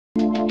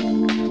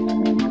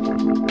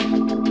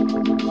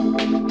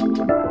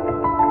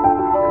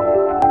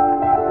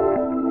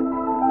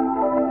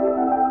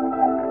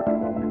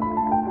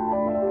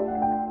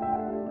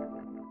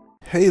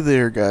Hey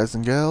there guys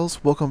and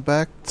gals, welcome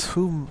back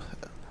to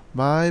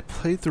my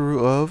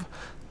playthrough of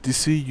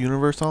DC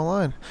Universe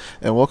Online,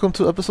 and welcome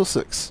to episode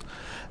 6.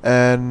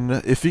 And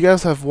if you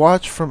guys have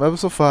watched from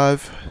episode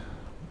 5,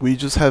 we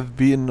just have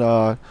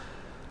beaten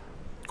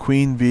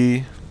Queen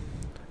Bee,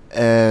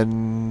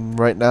 and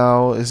right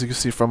now, as you can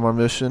see from our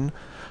mission,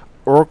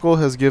 Oracle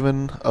has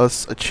given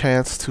us a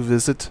chance to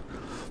visit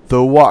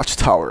the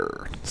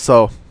Watchtower.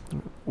 So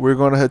we're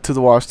going to head to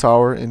the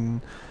Watchtower,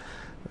 and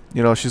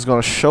she's going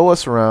to show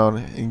us around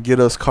and get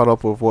us caught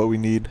up with what we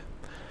need.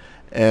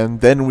 And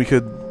then we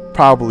could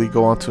probably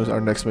go on to our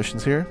next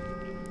missions here.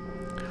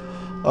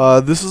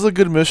 This is a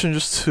good mission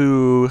just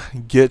to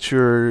get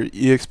your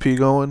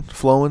EXP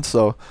flowing.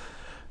 So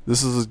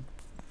this is,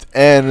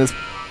 and it's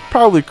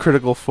probably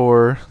critical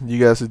for you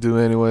guys to do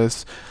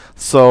anyways.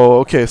 So,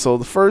 okay, so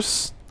the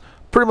first,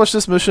 pretty much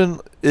this mission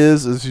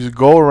is you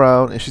go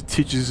around and she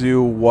teaches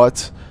you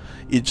what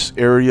each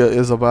area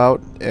is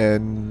about,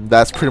 and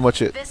that's pretty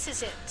much it. This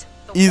is it.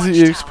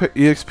 Easy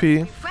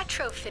EXP,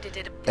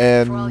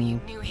 and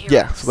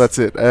yeah, so that's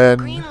it.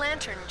 And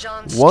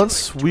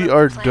once we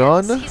are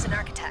done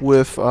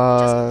with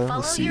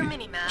let's see,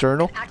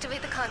 journal,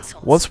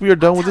 once we are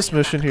done with this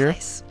mission here,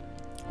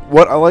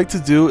 what I like to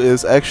do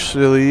is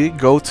actually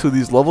go to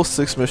these level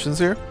 6 missions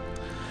here,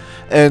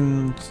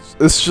 and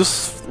it's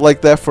just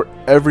like that for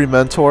every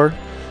mentor.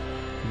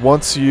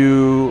 Once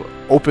you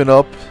open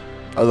up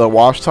the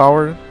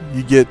Watchtower,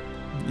 you get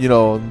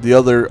the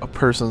other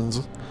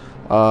person's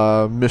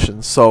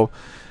missions. So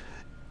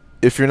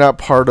if you're not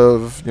part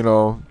of,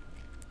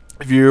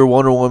 if you're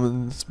Wonder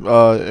Woman's,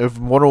 if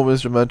Wonder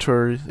Woman's your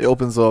mentor, it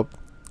opens up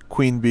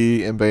Queen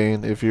Bee and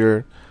Bane. If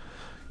you're,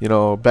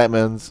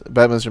 Batman's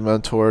your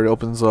mentor, it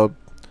opens up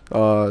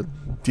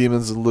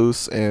Demons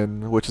Loose,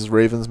 and which is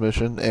Raven's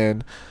mission,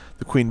 and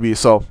the Queen Bee.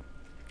 So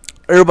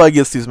everybody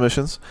gets these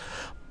missions.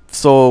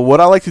 So what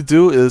I like to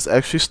do is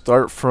actually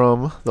start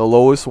from the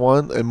lowest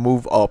one and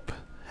move up.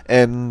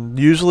 And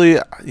usually,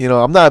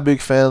 I'm not a big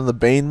fan of the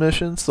Bane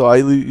mission, so I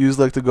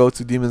usually like to go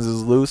to Demons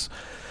is Loose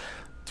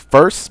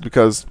first,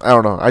 because I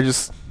don't know, I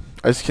just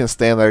can't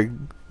stand that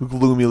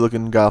gloomy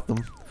looking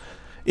Gotham.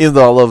 Even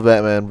though I love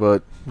Batman,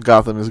 but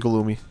Gotham is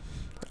gloomy.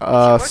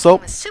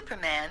 So,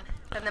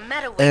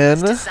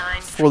 and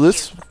for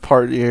this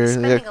part here,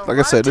 like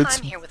I said,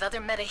 it's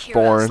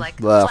boring.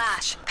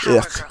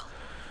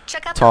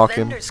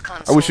 Talking.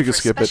 I wish you could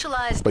skip it,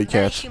 but you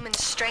can't.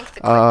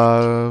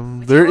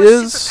 There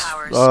is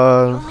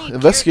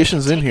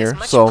investigations in here,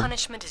 so,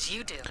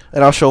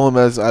 and I'll show them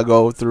as I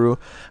go through.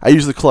 I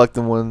usually collect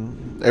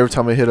them every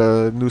time I hit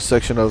a new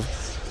section of,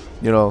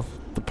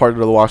 the part of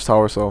the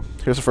Watchtower. So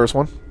here's the first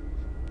one.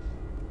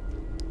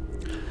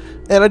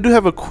 And I do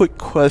have a quick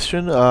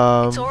question,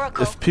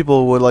 if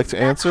people would like to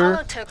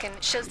answer,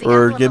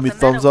 or give me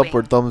thumbs up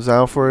or thumbs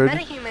down for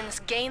it.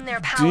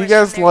 Do you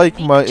guys like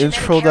my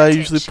intro that I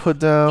usually put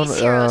down?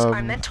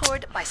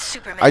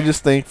 I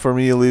just think, for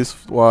me at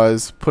least,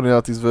 was putting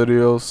out these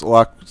videos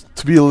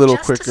to be a little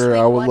quicker.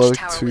 I would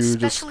like to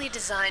just,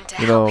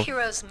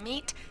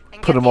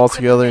 put them all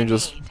together and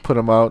just put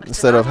them out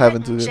instead of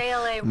having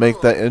to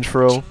make that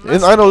intro.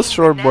 And I know it's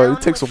short, but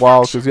it takes a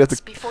while because you have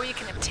to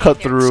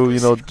cut through,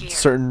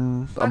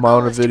 certain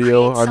amount of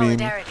video. I mean,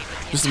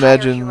 just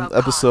imagine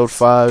episode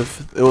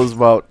 5. It was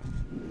about,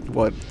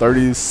 what,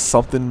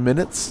 30-something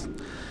minutes?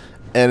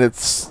 And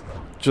it's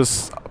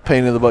just a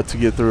pain in the butt to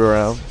get through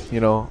around,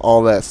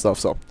 all that stuff.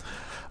 So,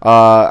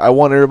 I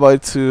want everybody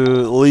to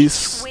at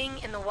least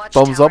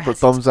thumbs up or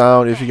thumbs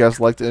down if you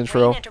guys like the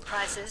intro.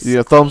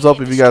 Thumbs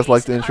up if you guys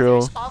like the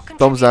intro.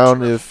 Thumbs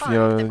down if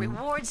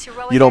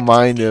you don't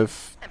mind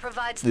if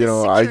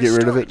I get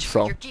rid of it.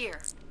 So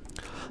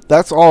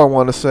that's all I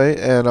want to say.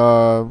 And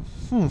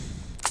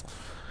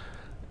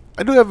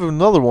I do have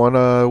another one.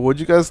 Would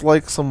you guys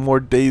like some more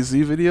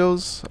DayZ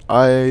videos?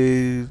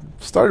 I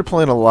started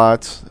playing a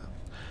lot,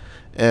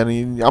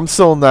 and I'm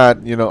still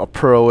not a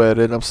pro at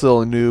it. I'm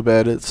still a noob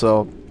at it.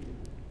 So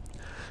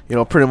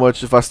pretty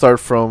much if I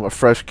start from a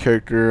fresh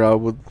character, I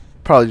would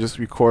probably just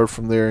record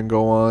from there and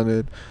go on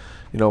and,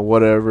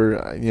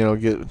 whatever,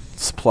 get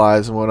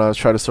supplies and whatnot,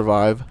 try to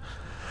survive.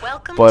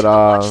 But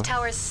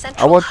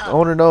I want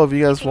to know if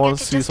you guys want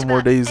to see some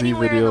more DayZ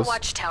videos.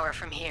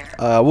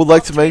 I would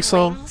like to make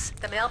some,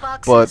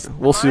 but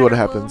we'll see what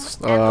happens.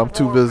 I'm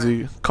too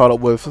busy, caught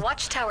up with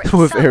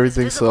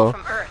everything, so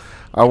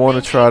I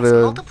want to try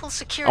to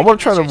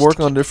work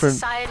on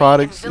different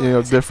products,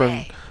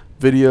 different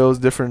videos,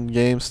 different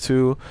games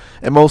too,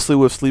 and mostly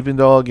with Sleeping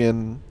Dog.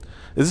 And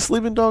is this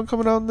Sleeping Dog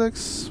coming out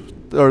next,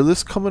 or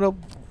this coming up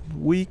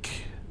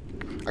week?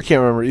 I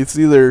can't remember. It's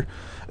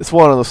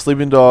one of the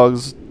Sleeping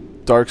Dogs,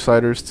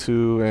 Darksiders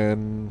 2,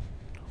 and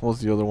what was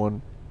the other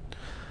one?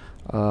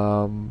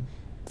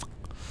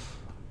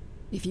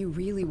 If you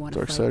really want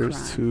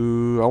Darksiders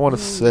 2. I want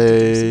to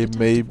say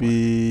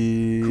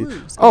maybe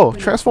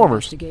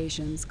Transformers.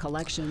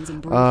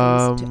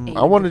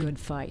 I want to.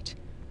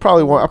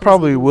 I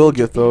probably will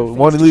get at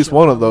least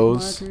one of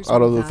those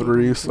out of the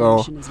 3,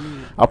 so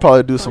I'll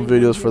probably do some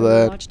videos for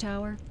that.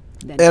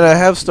 And I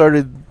have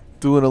started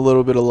doing a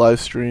little bit of live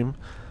stream.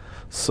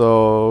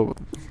 So,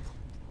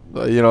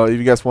 you know, if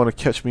you guys want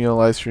to catch me on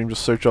live stream,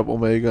 just search up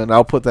Omega, and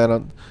I'll put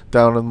that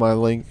down in my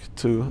link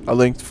to a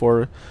link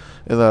for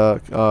in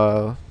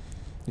the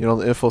you know,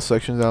 the info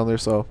section down there.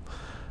 So,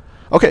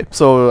 okay,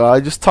 so I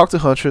just talked to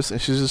Huntress,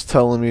 and she's just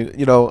telling me,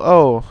 you know,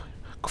 oh,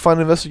 go find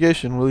an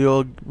investigation.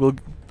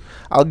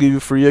 I'll give you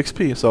free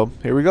XP. So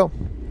here we go.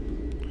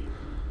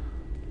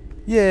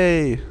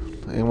 Yay!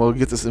 And we'll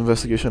get this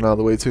investigation out of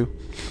the way too.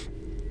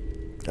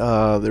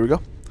 There we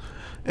go.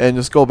 And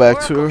just go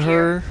back to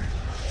her.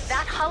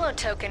 That hollow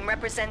token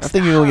represents I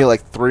think you only get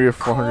like 300 or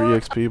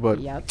 400 EXP,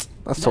 but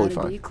that's totally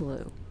fine. Be a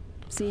clue.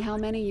 See how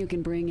many you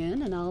can bring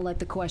in, and I'll let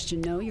the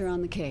question know you're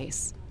on the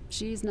case.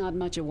 She's not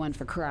much of one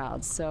for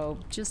crowds, so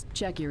just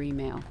check your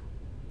email.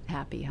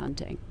 Happy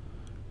hunting.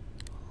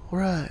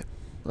 Alright.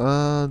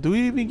 Do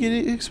we even get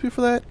XP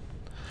for that?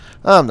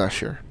 I'm not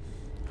sure.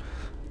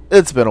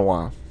 It's been a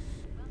while.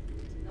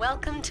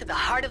 Welcome to the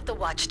heart of the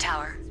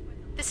Watchtower.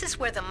 This is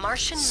where the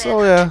Martian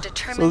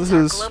this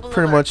is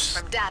pretty much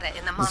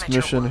this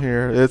mission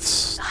here.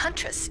 It's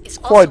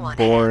quite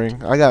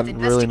boring. I got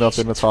really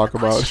nothing to talk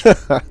about.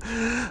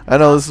 I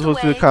know this is supposed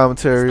to be a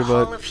commentary,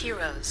 but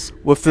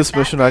with this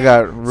mission, I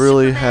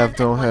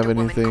don't have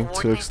anything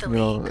to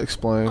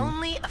explain.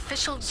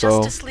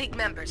 So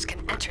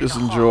just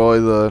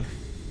enjoy the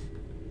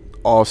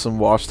awesome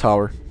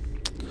Watchtower.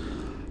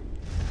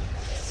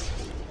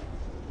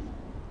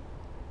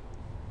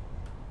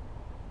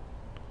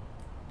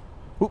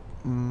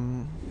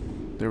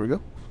 There we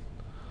go.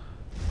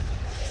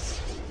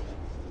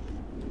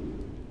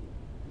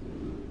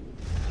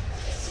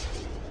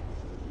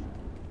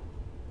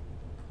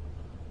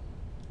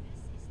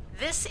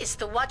 This is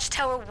the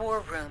Watchtower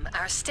War Room,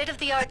 our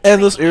state-of-the-art.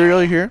 And this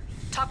area here,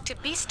 talk to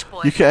Beast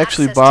Boy, you can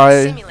actually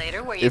buy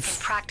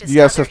if you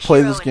guys have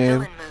played this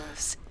game,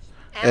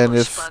 and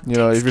if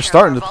if you're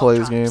starting to play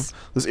this game,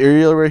 this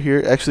area right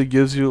here actually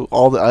gives you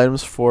all the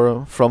items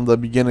from the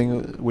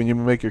beginning when you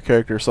make your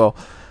character. So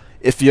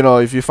if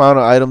you found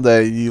an item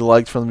that you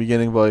liked from the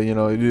beginning, but it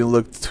didn't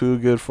look too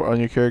good on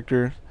your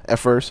character at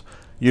first,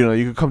 you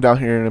can come down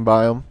here and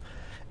buy them.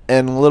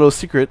 And a little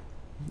secret,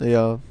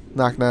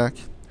 knock knock,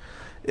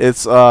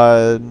 it's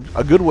a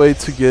good way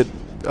to get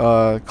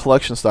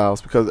collection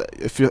styles, because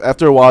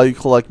after a while you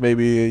collect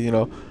maybe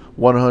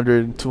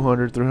 100,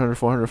 200, 300,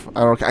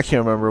 400. I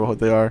can't remember what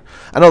they are.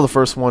 I know the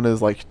first one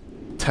is like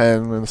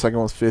 10, and the second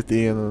one's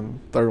 50, and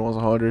then the third one's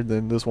 100.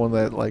 Then this one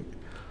that like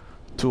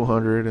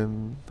 200,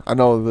 and I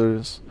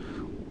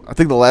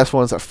think the last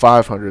one's at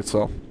 500.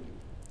 So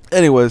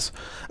anyways,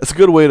 it's a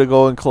good way to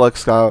go and collect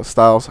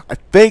styles. I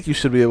think you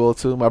should be able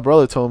to. My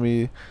brother told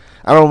me,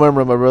 I don't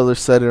remember if my brother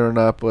said it or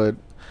not, but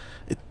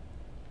it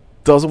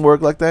doesn't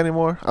work like that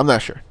anymore. I'm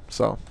not sure,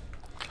 so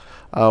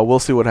we'll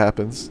see what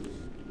happens.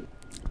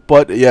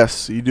 But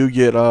yes, you do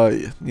get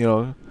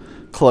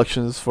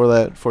collections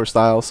for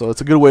styles, so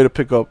it's a good way to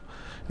pick up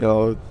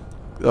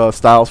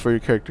styles for your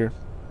character.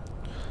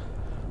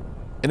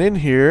 And in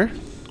here,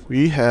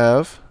 we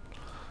have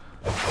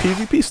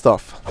PvP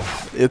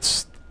stuff.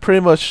 It's pretty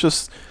much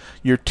just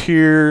your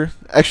tier.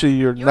 Actually,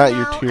 not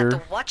your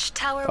tier.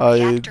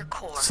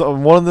 So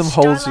one of them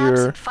holds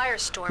your,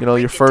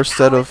 your first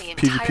set of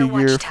PvP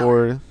gear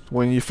for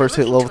when you first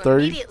hit level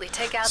 30.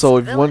 So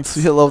once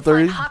you hit level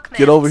 30,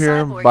 get over here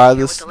and buy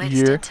this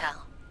gear.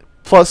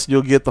 Plus,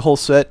 you'll get the whole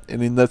set,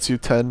 and it nets you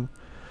 10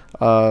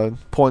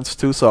 points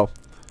too. So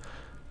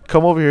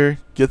come over here,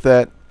 get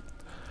that.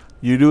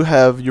 You do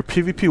have your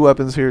PvP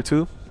weapons here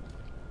too.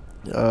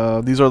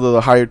 These are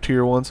the higher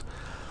tier ones,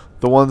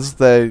 the ones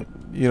that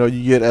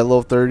you get at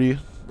level 30,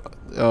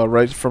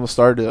 right from the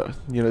start.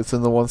 It's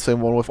in the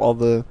same one with all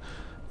the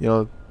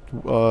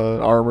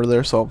armor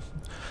there. So,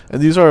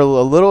 and these are a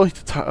little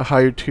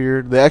higher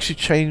tier. They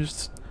actually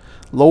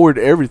lowered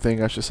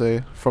everything, I should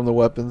say, from the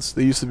weapons.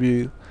 They used to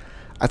be,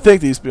 I think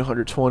they used to be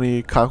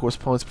 120 conquest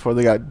points before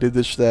they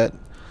ditched that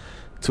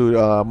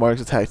to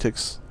Marks of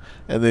Tactics.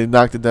 And they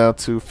knocked it down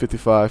to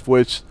 55,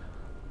 which,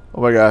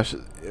 oh my gosh,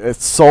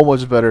 it's so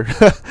much better.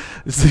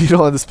 So you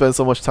don't have to spend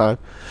so much time.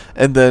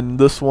 And then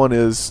this one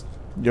is,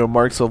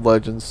 Marks of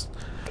Legends.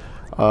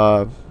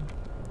 You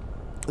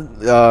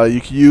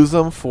can use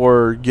them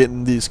for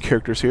getting these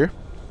characters here.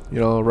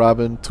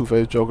 Robin,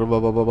 Two-Face, Joker,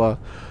 blah blah blah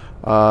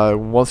blah.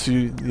 Once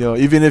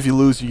even if you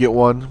lose, you get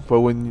one.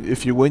 But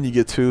if you win, you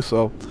get two.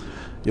 So,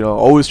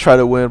 always try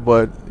to win.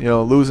 But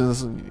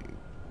losing's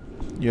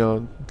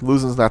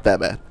not that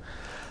bad.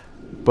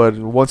 But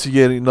once you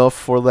get enough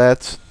for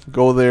that,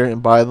 go there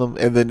and buy them.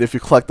 And then if you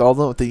collect all of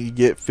them, I think you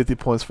get 50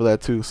 points for that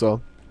too.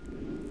 So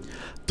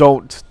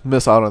don't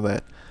miss out on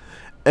that.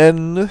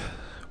 And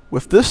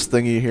with this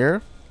thingy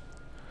here,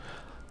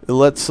 it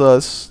lets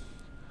us,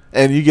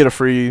 and you get a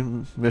free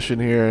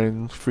mission here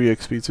and free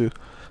XP too.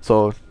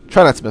 So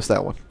try not to miss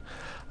that one.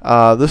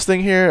 This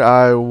thing here,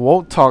 I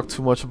won't talk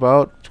too much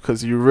about,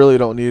 because you really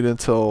don't need it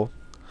until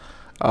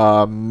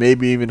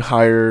maybe even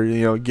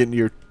higher, getting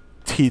your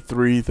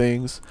T3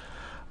 things.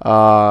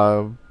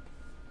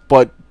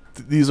 But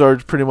these are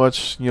pretty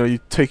much, you know, you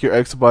take your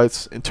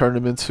exabytes and turn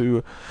them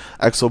into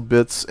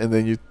exobits, and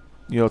then you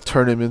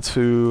turn them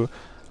into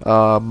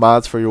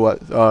mods for your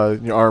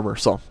armor.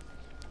 So,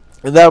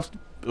 and that,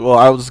 well,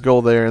 I'll just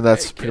go there, and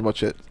that's pretty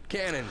much it.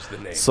 Cannon's the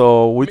name.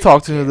 So we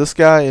talked to this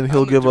guy, and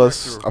he'll give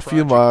us a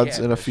few mods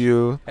and a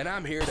few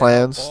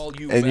plans,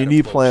 and you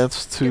need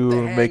plans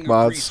to make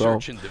mods. So,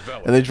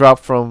 and they drop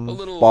from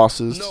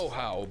bosses,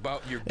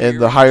 and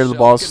the higher the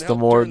boss, the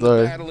more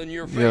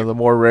the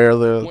more rare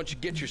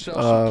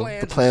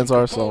the plans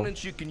are. So,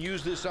 the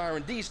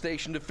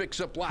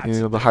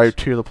higher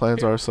tier the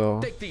plans are.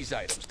 So,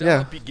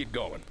 yeah,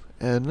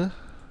 and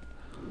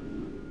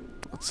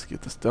let's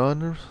get this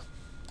done.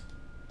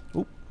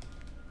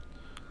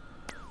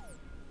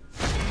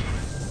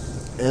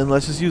 And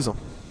let's just use them,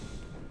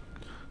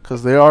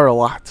 because they are a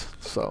lot.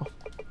 So,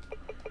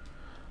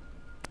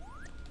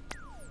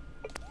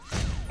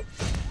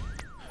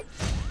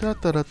 so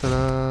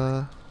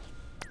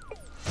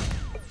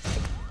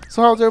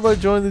how's everybody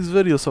enjoying these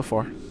videos so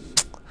far?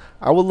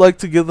 I would like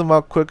to get them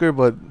out quicker,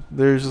 but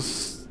there's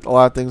just a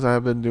lot of things I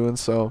have been doing,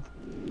 so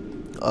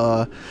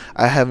I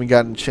haven't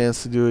gotten a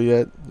chance to do it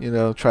yet. You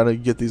know, trying to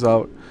get these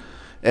out,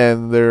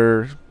 and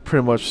they're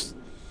pretty much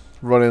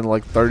running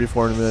like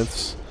 30-40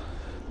 minutes.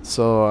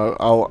 So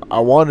I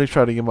wanted to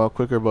try to get them out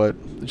quicker, but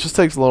it just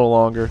takes a little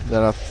longer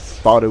than I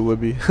thought it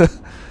would be.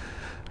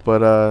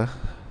 But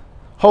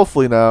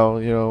hopefully now,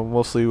 you know,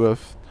 mostly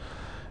with...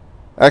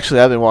 Actually,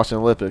 I've been watching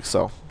Olympics,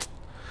 so...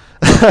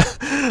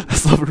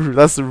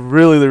 that's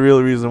really the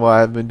real reason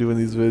why I've been doing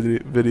these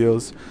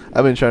videos.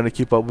 I've been trying to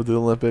keep up with the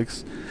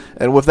Olympics.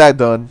 And with that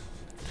done,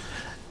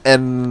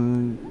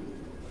 and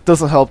it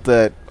doesn't help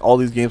that all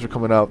these games are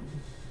coming out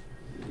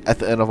at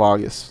the end of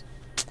August.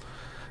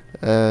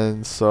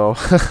 And so,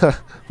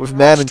 with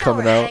Madden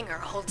coming out,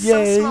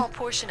 yay!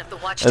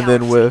 And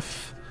then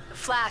with,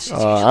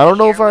 I don't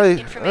know if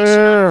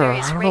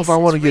I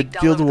want to get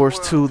Guild Wars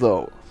 2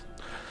 though.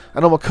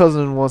 I know my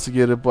cousin wants to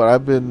get it, but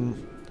I'm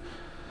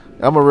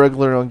a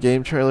regular on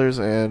game trailers,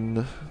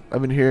 and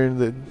I've been hearing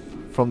that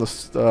from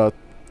the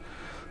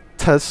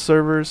test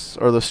servers,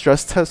 or the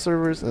stress test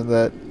servers, and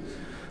that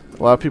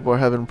a lot of people are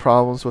having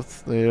problems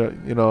with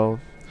the,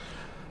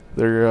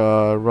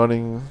 they're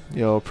running,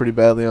 pretty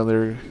badly on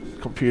their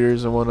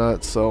computers and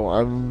whatnot. So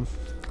I'm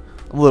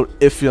a little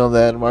iffy on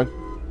that. My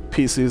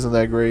PC isn't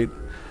that great,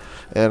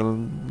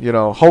 and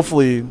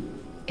hopefully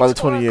by the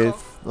 28th,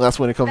 that's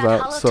when it comes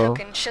out. So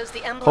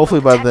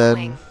hopefully by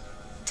then,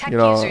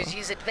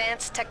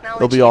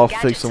 they'll be all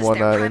fixed and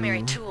whatnot.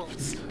 And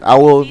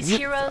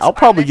I'll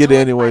probably get it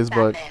anyways,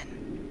 but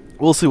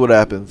we'll see what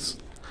happens.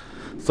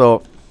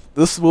 So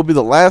this will be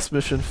the last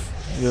mission,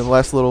 the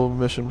last little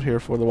mission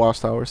here for the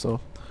Watchtower. So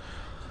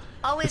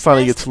we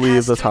finally get to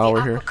leave the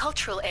tower here.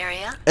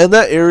 And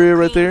that area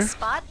right there,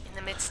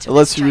 it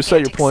lets you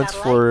reset your points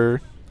for,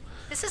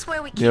 so,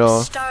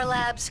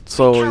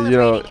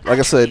 like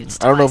I said,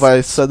 I don't know if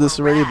I said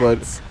this already,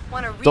 but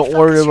don't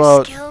worry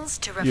about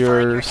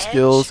your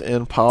skills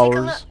and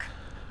powers.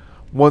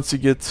 Once you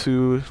get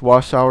to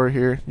Watchtower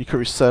here, you can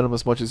reset them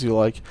as much as you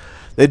like.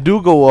 They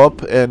do go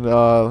up, and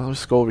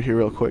let's just go over here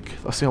real quick.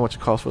 Let's see how much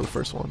it costs for the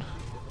first one.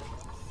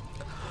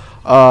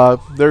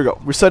 There we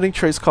go. Resetting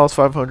trace costs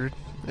 500.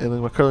 And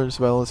then my current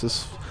balance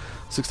is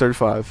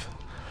 635.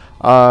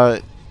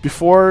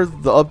 Before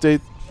the update,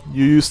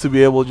 you used to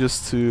be able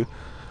just to,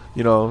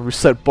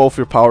 reset both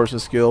your powers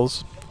and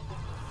skills.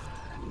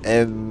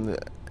 And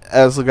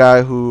as a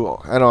guy who,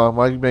 I know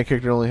my main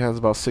character only has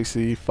about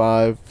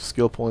 65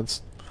 skill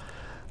points.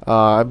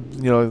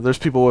 There's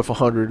people with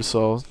 100,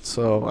 so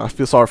I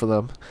feel sorry for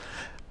them.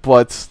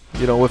 But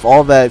with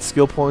all that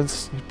skill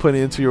points you put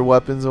into your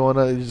weapons and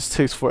whatnot, it just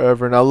takes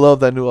forever. And I love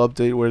that new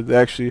update where they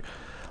actually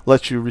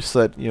let you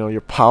reset,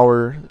 your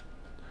power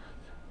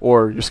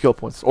or your skill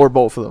points, or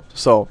both of them.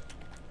 So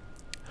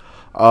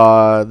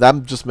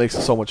that just makes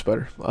it so much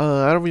better.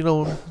 I don't really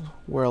know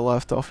where I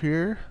left off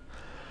here.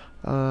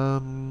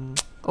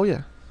 Oh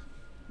yeah,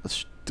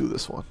 let's do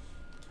this one.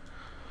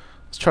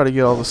 Let's try to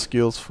get all the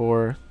skills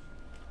for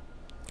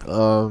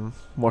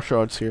martial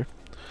arts here.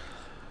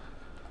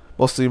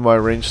 Mostly my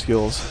range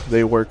skills,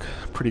 they work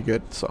pretty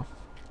good. So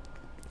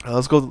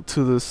let's go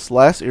to this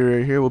last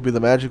area here. Will be the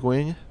magic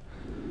wing.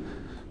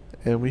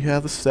 And we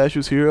have the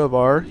statues here of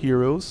our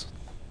heroes,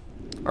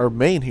 our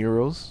main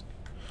heroes,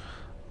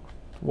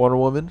 Wonder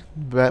Woman,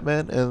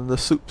 Batman, and the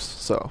Supes.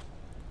 So,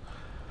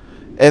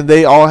 and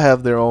they all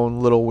have their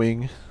own little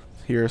wing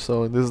here.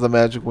 So this is the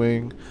magic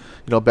wing.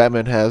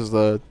 Batman has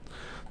the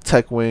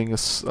tech wing.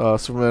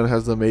 Superman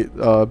has the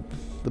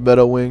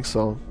meta wing.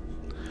 So,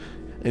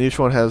 and each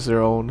one has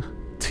their own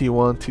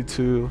T1,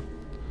 T2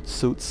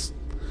 suits.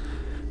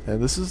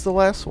 And this is the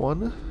last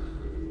one.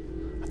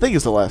 I think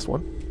it's the last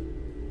one.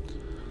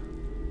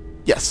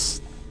 Yes.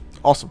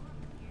 Awesome.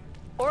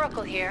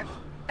 Oracle here.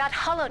 That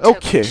hollow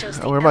okay,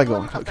 where am I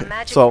going? Okay,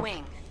 so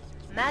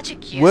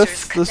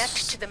with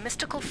this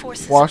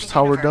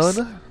Watchtower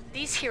done,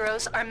 these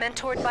heroes are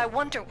mentored by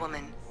Wonder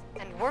Woman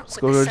and work let's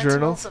with go the to a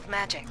journal. Sentinels of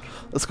Magic.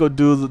 Let's go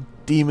do the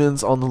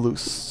demons on the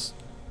loose.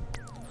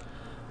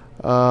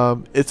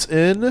 It's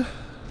in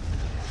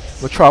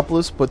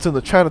Metropolis, but it's in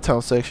the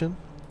Chinatown section.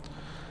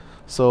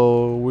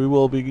 So we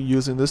will be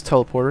using this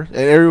teleporter, and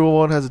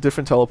everyone has a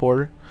different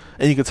teleporter,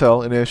 and you can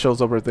tell, and it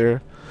shows up right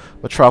there.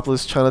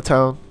 Metropolis,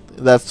 Chinatown,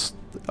 that's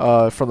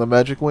from the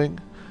Magic Wing.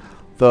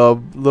 The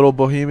Little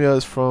Bohemia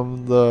is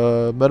from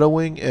the Meta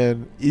Wing,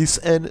 and East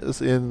End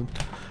is in,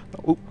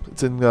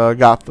 it's in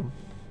Gotham.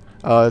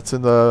 It's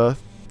in the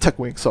Tech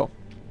Wing. So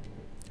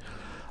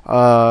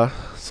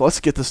let's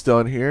get this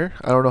done here.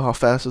 I don't know how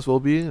fast this will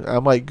be. I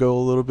might go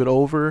a little bit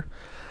over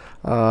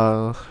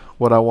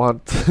what I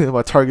want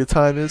my target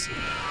time is.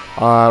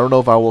 I don't know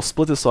if I will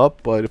split this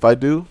up, but if I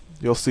do,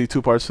 you'll see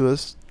 2 parts to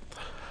this.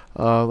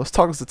 Let's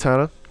talk to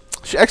Zatanna.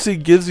 She actually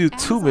gives you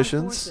 2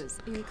 missions.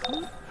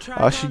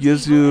 She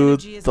gives you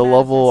the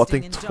level, I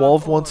think,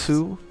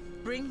 12-1-2.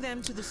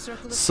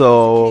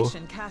 So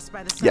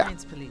yeah,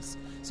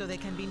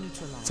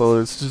 so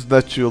it's just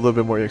that you a little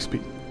bit more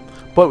XP.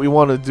 But we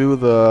want to do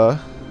the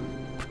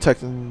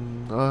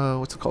protecting,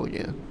 what's it called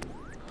again?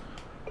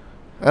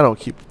 I don't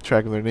keep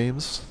track of their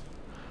names.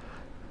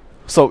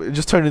 So it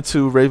just turned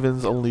into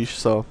Ravens Unleashed.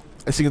 So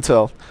as you can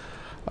tell,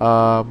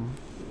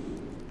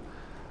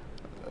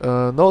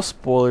 no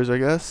spoilers, I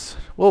guess.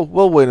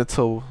 We'll wait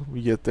until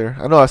we get there.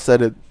 I know I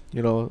said it,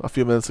 you know, a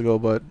few minutes ago,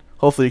 but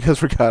hopefully you guys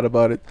forgot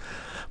about it.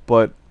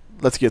 But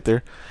let's get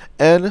there.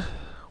 And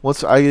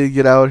once I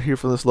get out here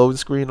from this loading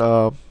screen,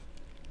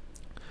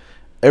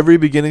 every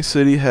beginning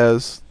city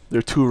has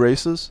their 2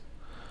 races.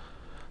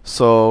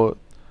 So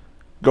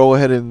go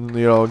ahead and,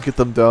 you know, get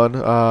them done.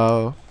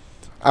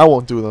 I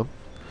won't do them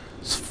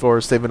for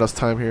saving us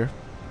time here.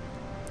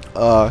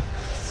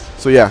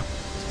 So yeah,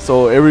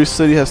 so every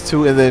city has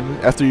 2, and then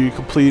after you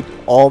complete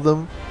all of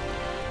them,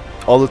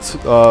 all the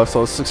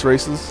so 6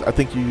 races, I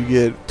think you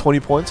get 20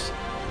 points,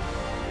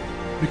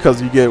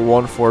 because you get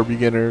 1 for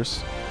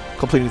beginners,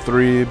 completing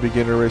 3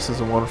 beginner races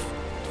and 1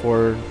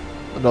 for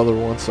another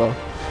one. So,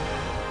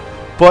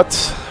 but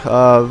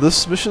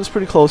this mission is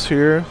pretty close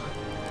here.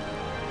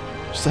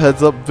 Just a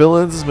heads up,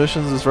 villains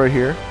missions is right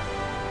here.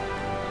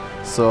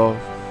 So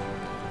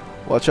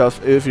watch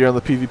out if you're on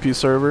the PvP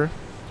server.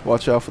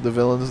 Watch out for the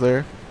villains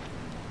there.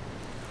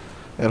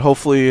 And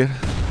hopefully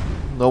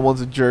no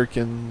one's a jerk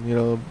and, you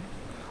know,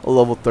 a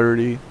level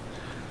 30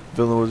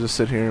 villain will just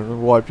sit here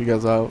and wipe you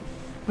guys out.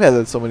 We had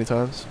that so many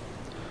times.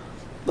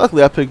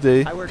 Luckily I picked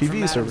a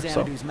PvE server.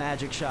 So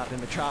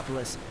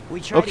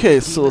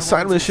okay, so the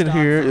side mission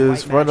here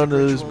is right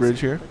under this bridge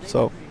here.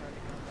 So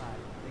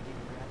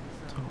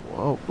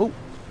oh,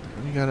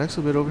 you got an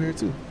exhibit over here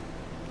too.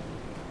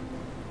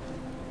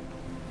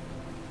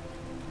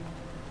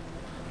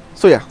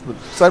 So yeah, the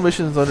side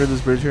mission is under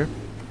this bridge here.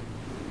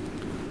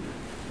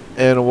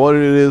 And what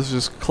it is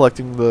just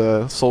collecting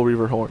the Soul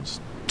Reaver horns.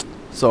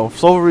 So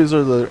Soul Reavers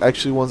are the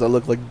actually ones that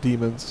look like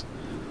demons.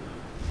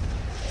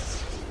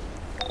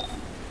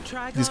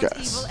 These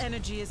guys. Evil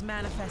energy is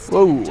manifested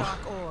Whoa. in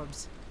dark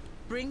orbs.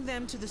 Bring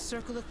them to the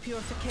circle of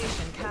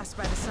purification cast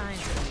by the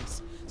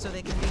scientists, so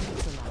they can be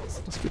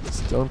neutralized. Let's get this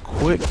done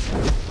quick.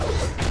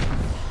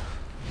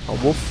 A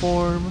wolf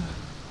form.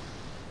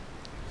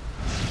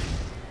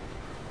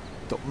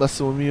 Don't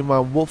mess with me in my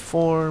wolf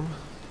form.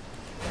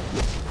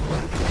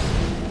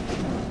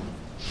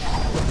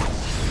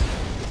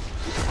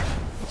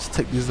 Let's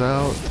take these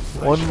out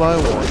one by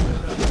one.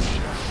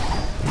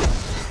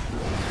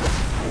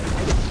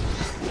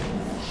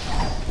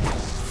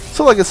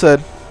 So like I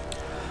said,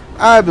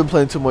 I've been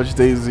playing too much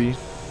DayZ,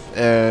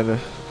 and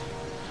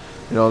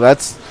you know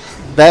that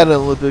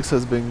Olympics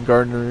has been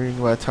garnering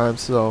my time.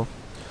 So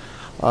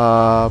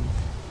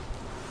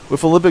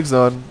with Olympics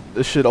done,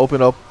 this should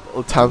open up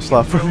a time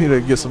slot for me to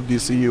get some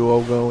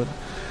DCUO going.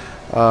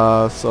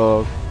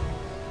 So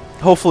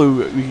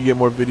hopefully we can get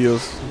more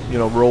videos, you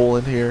know,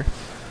 rolling here,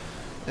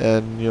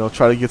 and you know,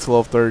 try to get to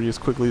level 30 as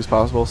quickly as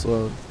possible.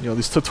 So you know,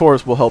 these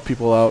tutorials will help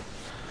people out.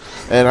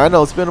 And I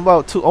know it's been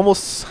about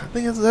almost, I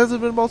think has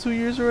it been about 2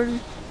 years already?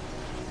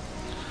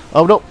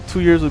 No,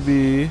 2 years would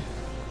be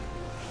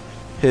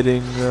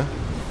hitting,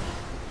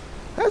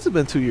 has it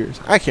been 2 years?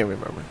 I can't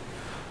remember.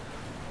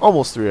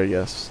 Almost 3, I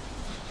guess.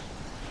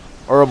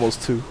 Or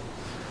almost 2.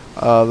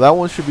 That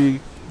one should be,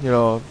 you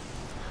know,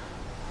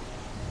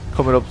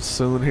 coming up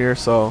soon here,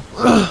 so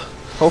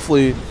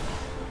hopefully, you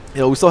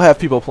know, we still have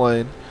people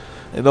playing,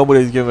 and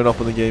nobody's giving up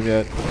on the game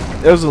yet.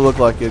 It doesn't look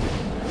like it.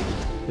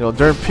 You know,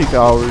 during peak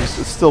hours,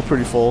 it's still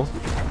pretty full,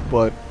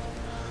 but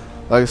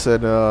like I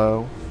said,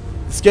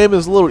 this game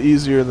is a little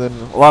easier than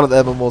a lot of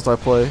the MMOs I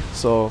play,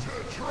 so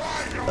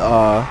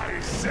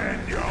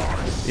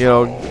you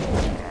know,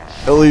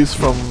 at least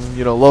from,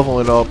 you know,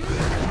 leveling up,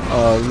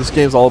 this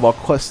game's all about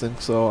questing,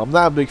 so I'm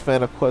not a big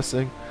fan of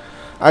questing.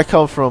 I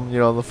come from, you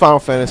know, the Final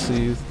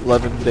Fantasy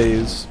 11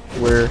 days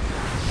where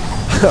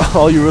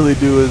all you really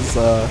do is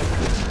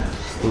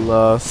you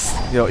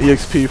know,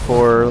 EXP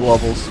for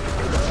levels.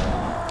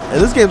 And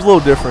this game's a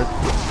little different.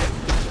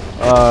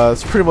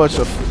 It's pretty much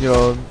a, you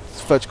know,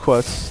 fetch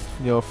quests.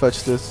 You know,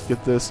 fetch this,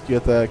 get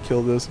that,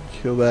 kill this,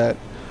 kill that.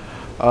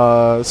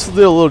 It's a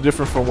little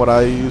different from what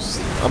I'm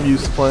used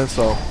to playing.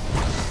 So,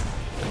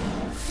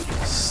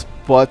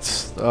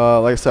 but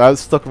like I said, I've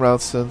stuck around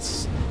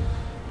since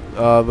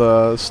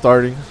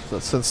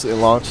since it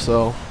launched.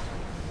 So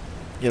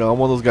you know, I'm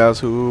one of those guys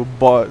who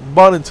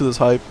bought into this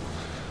hype,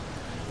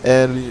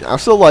 and I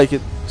still like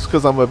it just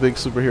because I'm a big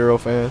superhero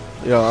fan.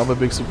 You know, I'm a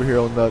big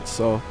superhero nut,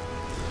 so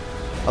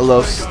I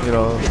love, you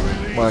know,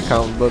 my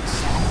comic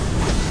books.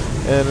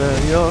 And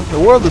you know, the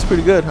world is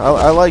pretty good.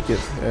 I like it,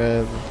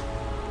 and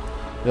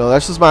you know,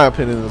 that's just my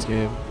opinion of this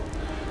game.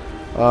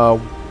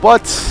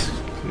 But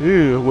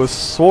with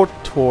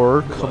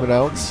SWTOR coming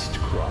out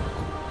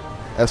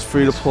as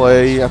free to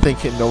play, I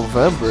think in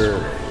November.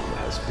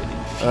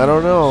 I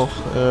don't know.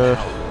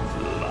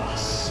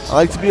 I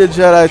like to be a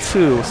Jedi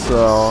too,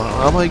 so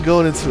I might go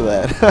into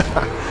that.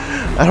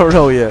 I don't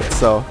know yet.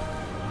 So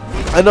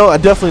I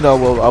definitely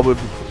know I would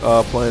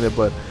playing it,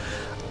 but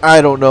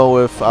I don't know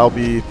if I'll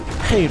be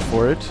paying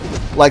for it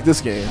like this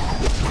game.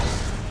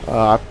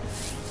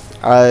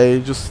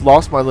 I just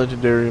lost my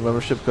legendary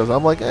membership because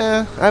I'm like,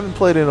 I haven't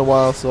played it in a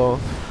while, so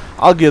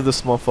I'll give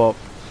this month up,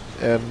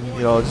 and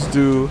you know, just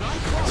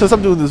since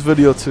I'm doing this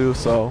video too,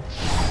 so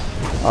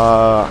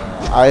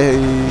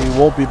I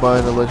won't be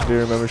buying a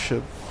legendary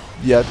membership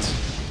yet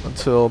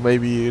until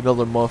maybe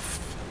another month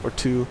or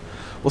two.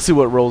 We'll see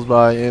what rolls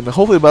by, and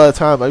hopefully by that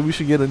time we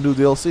should get a new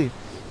DLC.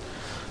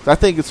 I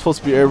think it's supposed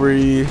to be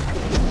every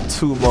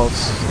 2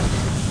 months,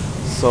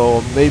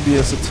 so maybe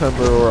in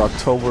September or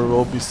October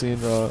we'll be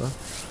seeing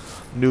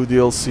new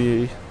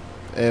DLC,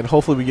 and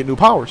hopefully we get new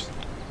powers.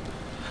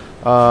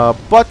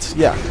 But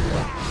yeah,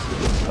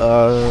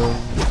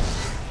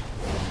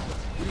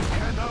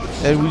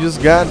 and we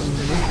just got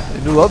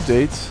a new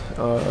update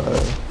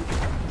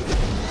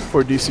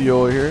for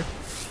DCO here.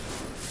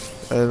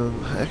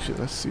 And actually,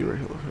 let's see right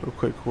here real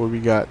quick what we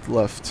got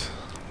left.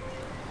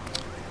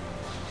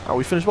 Oh,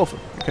 we finished both of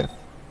them. Okay.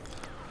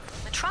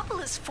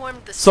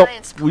 So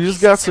we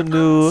just got some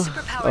new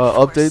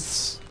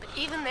updates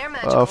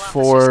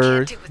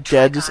for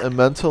gadgets and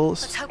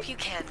mentals.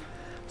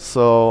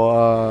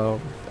 So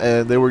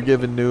and they were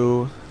given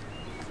new,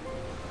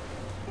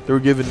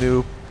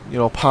 you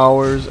know,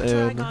 powers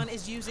and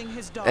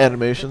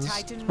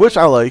animations, which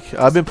I like.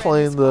 I've been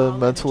playing the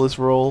mentalist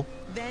role,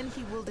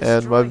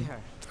 and my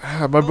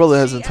brother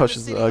hasn't touched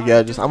his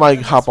gadgets. I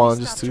might hop on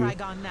just to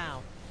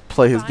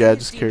play his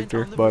gadgets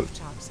character, but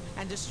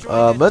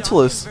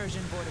mentalist,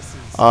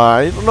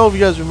 I don't know if you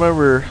guys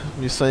remember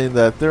me saying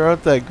that they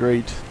aren't that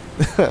great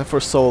for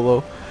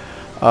solo.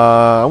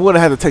 I'm gonna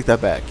have to take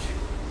that back.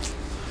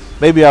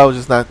 Maybe I was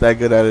just not that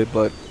good at it,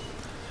 but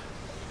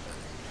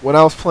when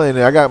I was playing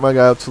it, I got my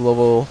guy up to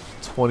level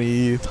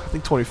 20, I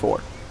think 24.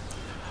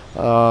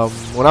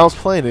 When I was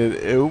playing it,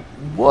 it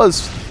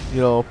was,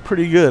 you know,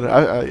 pretty good.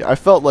 I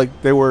felt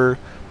like they were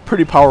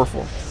pretty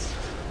powerful.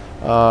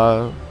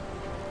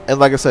 And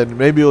like I said,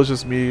 maybe it was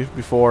just me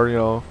before, you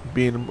know,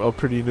 being a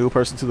pretty new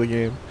person to the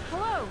game,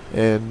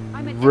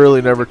 and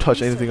really never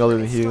touched anything other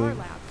than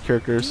healing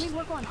characters.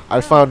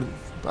 I found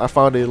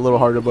it a little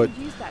harder, but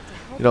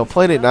you know,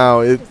 playing it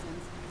now, it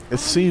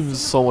seems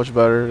so much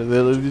better.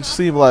 They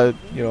seem like,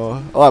 you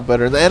know, a lot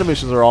better, and the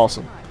animations are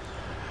awesome.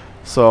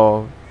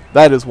 So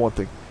that is one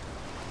thing.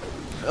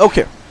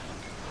 Okay,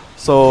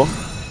 so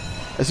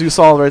as you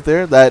saw right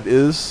there, that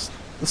is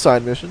the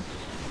side mission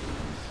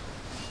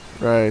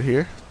right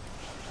here,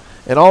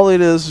 and all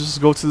it is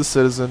just go to the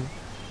citizen,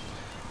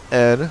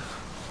 and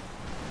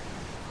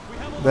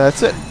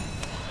that's it.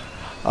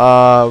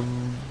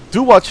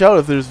 Do watch out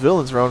if there's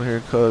villains around here,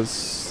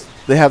 because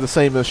they have the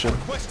same mission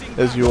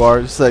as you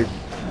are, just like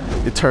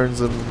it turns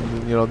them,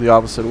 you know, the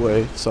opposite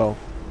way. So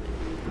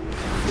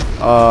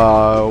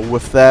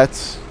with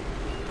that,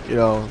 you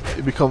know,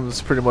 it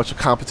becomes pretty much a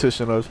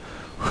competition of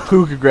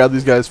who can grab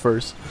these guys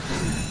first,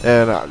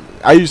 and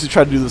I usually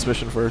try to do this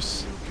mission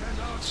first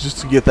just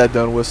to get that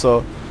done with.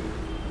 So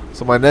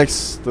the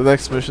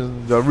next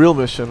mission, the real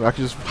mission, I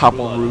can just hop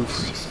on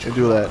roofs and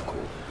do that.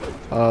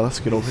 Let's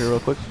get over here real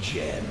quick,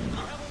 and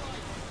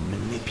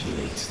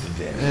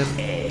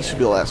this should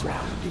be the last one.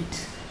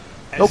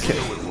 Okay,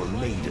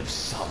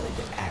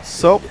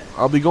 so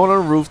I'll be going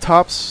on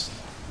rooftops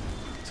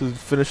to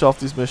finish off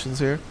these missions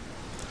here.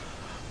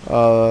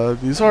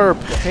 These are a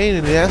pain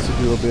in the ass to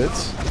do a bit,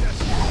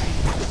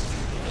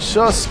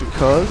 just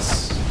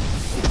because.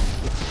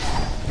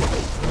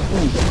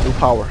 Ooh, new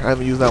power. I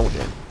haven't used that one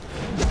yet.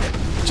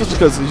 Just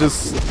because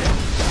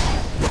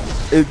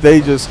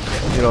they just,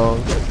 you know,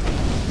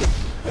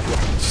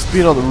 just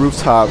being on the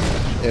rooftop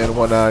and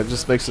whatnot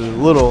just makes it a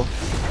little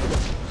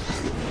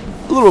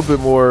bit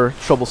more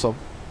troublesome.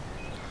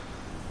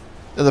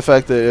 And the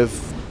fact that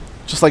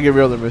just like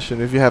every other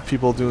mission, if you have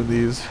people doing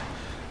these,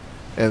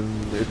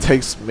 and it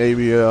takes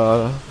maybe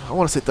I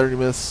want to say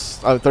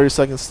 30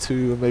 seconds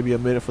to maybe a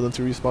minute for them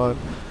to respawn,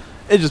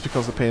 it just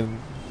becomes a pain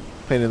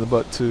in the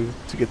butt to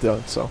get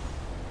done. So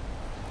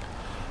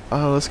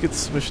let's get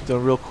this mission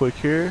done real quick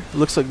here. It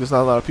looks like there's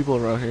not a lot of people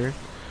around here,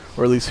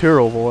 or at least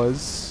hero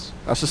was.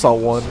 I just saw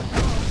one,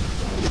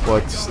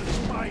 but it's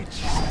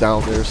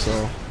down there,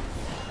 so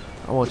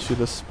I want you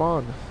to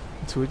spawn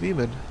into a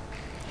demon.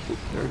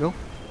 There we go.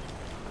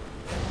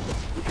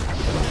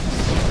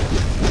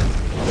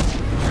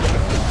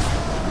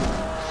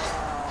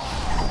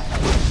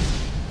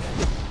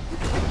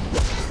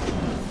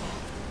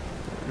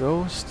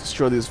 go. Just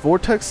destroy these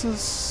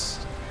vortexes.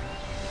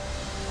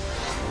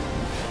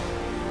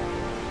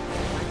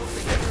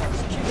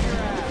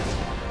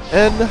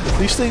 And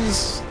these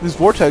things, these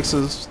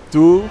vortexes,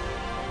 do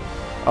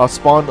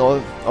spawn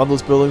on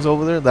those buildings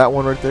over there. That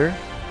one right there.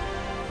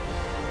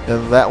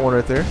 And that one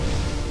right there.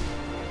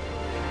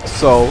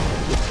 So,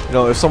 you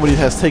know, if somebody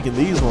has taken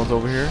these ones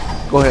over here,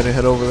 go ahead and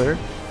head over there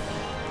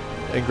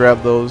and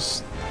grab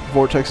those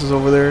vortexes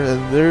over there.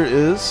 And there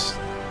is,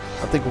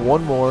 I think,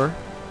 one more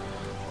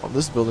on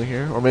this building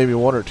here, or maybe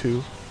one or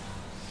two.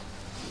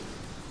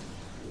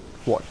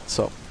 One.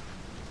 So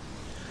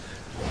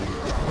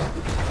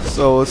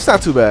it's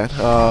not too bad.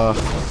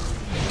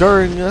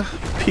 During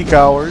peak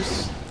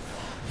hours,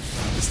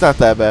 it's not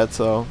that bad.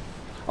 So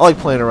I like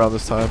playing around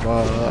this time.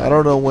 I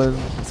don't know when.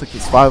 It's like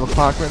it's 5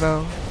 o'clock right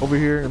now over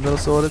here in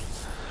Minnesota.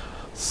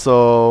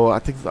 So I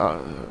think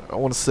I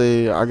want to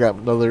say I got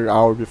another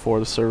hour before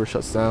the server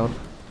shuts down.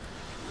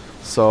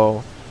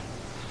 So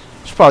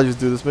I should probably just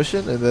do this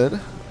mission and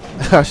then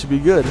I should be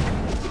good.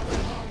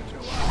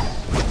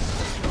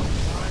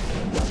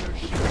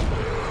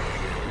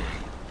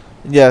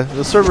 And yeah,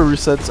 the server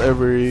resets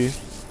every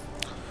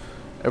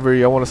I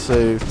want to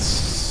say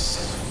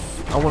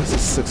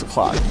 6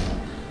 o'clock.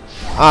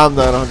 I'm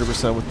not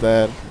 100% with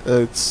that.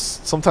 It's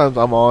sometimes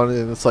I'm on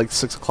and it's like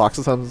 6 o'clock.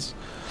 Sometimes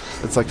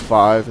it's like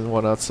 5 and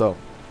whatnot. So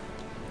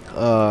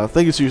I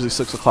think it's usually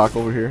 6 o'clock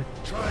over here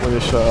when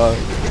the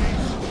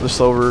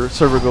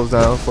server goes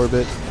down for a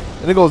bit,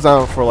 and it goes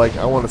down for like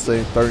I want to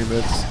say 30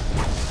 minutes.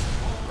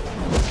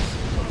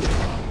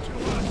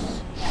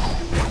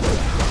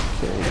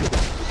 Okay,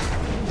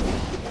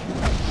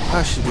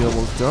 I should be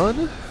almost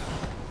done.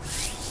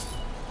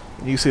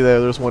 And you see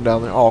there's one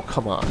down there. Oh,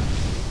 come on.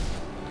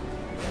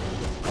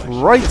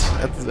 Right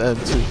at the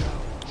end too.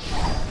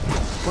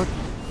 What?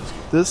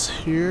 This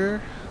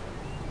here.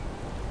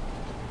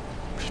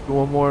 Should be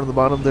one more on the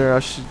bottom there.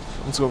 Let's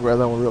go grab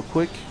that one real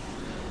quick.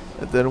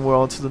 And then we're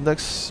on to the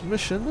next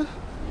mission.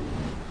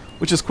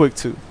 Which is quick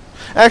too.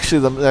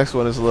 Actually the next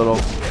one is a little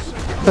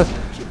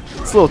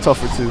it's a little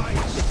tougher too.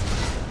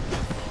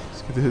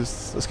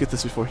 Let's get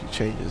this before he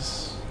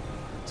changes.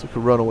 So we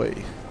can run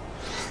away.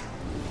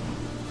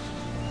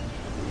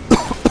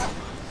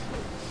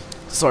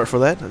 Sorry for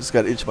that. I just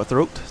got an itch in my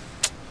throat.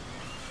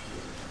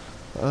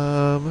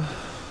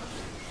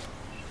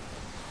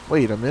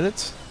 Wait a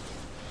minute.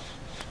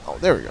 Oh,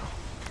 there we go.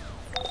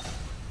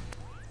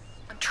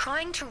 I'm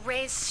trying to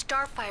raise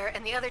Starfire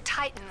and the other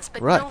Titans,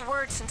 but right. no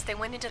word since they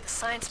went into the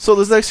science. So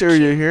this next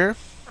area here,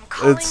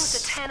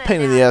 it's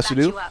pain in the ass to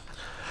do.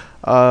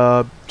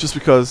 Just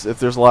because if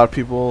there's a lot of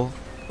people,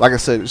 like I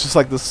said, it's just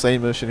like the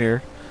same mission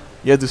here.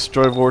 You have to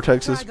destroy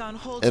vortexes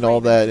and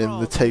all that,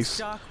 and it takes,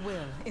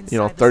 you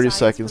know, 30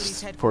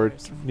 seconds for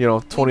it, you know,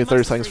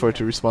 20-30 seconds for it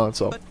to respawn.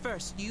 So,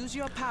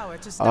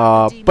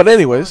 but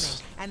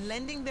anyways,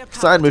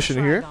 side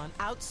mission here.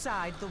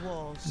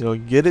 You know,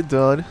 get it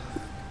done.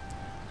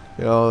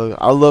 You know,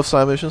 I love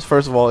side missions.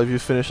 First of all, if you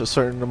finish a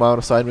certain amount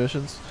of side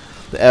missions,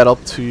 they add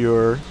up to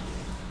your,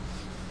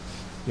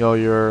 you know,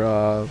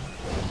 your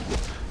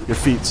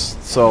feats.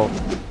 So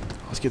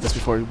let's get this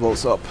before it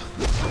blows up.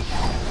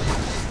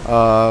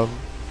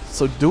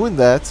 So doing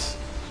that,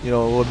 you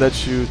know, will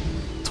net you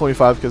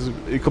 25 because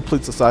it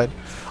completes a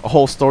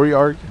whole story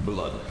arc.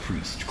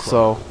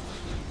 So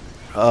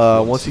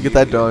once you get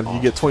that done,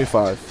 you get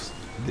 25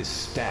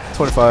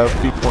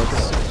 beat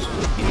points.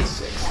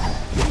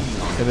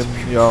 And then,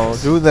 you know,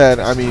 doing that,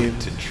 I mean,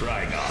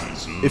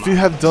 if you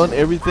have done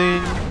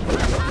everything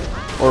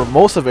or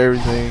most of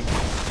everything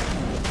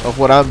of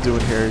what I'm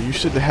doing here, you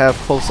should have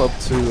close up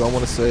to, I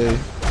want to say,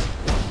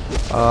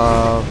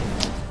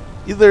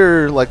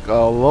 either like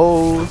a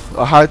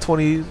high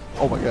 20s.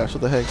 Oh my gosh,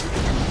 what the heck?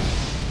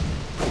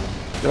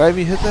 Did I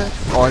even hit that?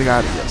 Oh, I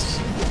got it, yes.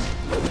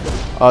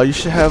 You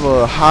should have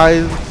a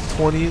high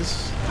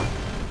 20s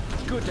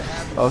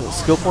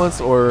skill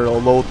points or a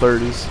low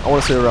 30s. I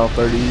want to say around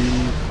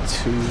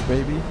 32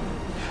 maybe.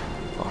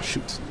 Oh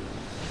shoot.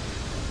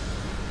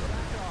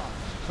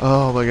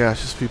 Oh my gosh,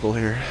 there's people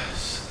here.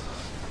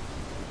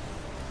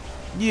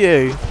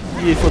 Yay.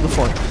 Yay for the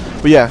fun.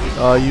 But yeah,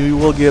 you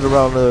will get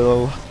around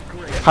the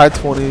high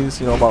 20s,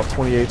 you know, about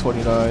 28,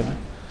 29,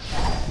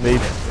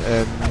 maybe,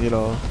 and you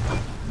know,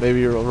 maybe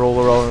you'll roll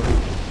around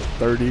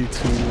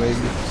 32,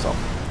 maybe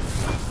something.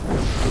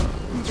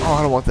 Oh,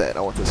 I don't want that.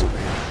 I want this over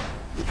here.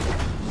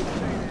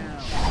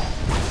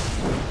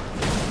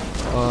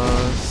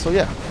 So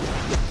yeah.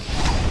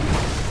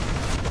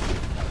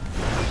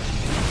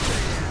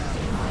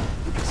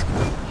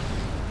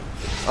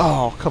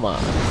 Oh, come on!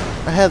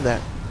 I had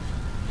that.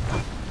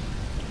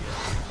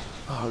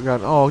 Oh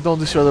god! Oh, don't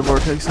destroy the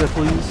vortex there,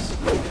 please.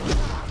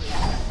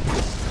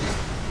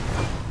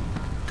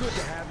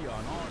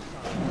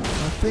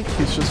 I think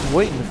he's just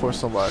waiting for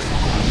somebody. I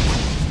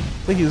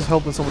think he's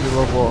helping somebody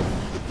level up.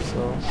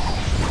 So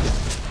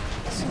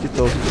let's get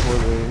those before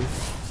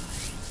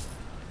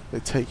they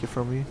take it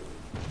from me.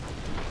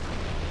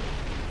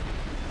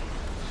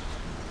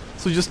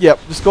 So just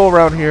go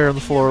around here on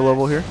the floor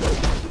level here.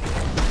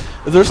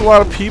 If there's a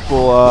lot of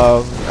people,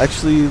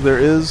 Actually, there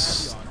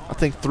is, I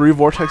think, 3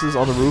 vortexes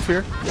on the roof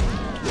here.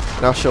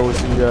 And I'll show it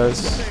to you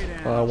guys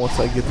once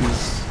I get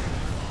these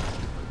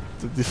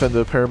to defend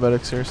the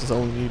paramedics here, since I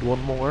only need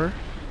 1 more.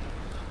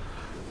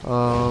 There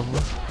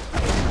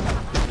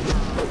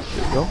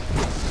we go.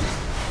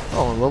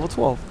 Oh, level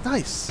 12.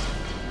 Nice.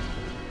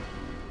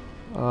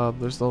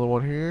 There's another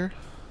one here.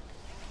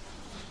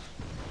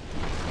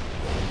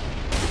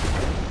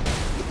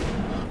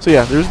 So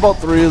yeah, there's about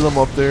 3 of them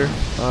up there.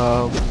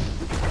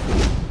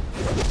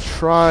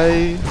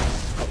 Try.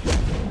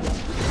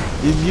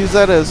 You can use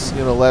that as,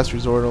 you know, last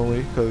resort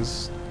only,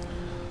 because,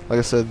 like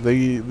I said,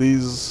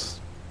 these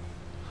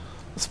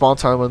spawn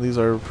time on these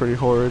are pretty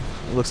horrid.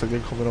 It looks like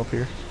they're coming up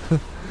here.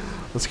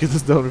 Let's get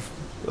this done.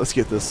 Let's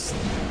get this.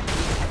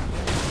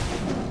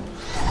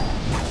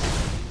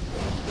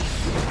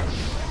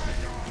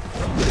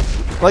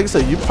 Like I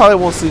said, you probably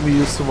won't see me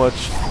use too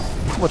much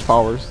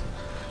powers,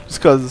 just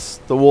because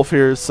the wolf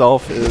here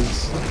itself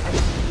is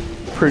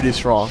pretty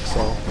strong. So,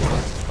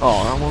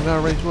 oh, I almost got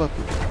a ranged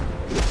weapon.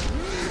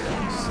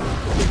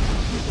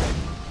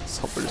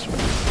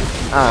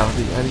 I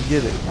didn't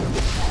get it.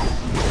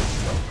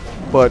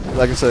 But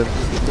like I said,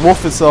 the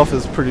wolf itself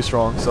is pretty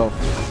strong. So,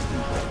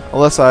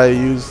 unless I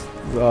use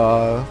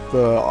the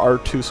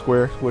R2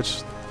 square,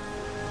 which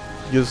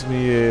gives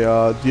me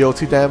a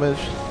DOT damage,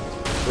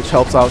 which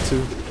helps out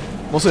too.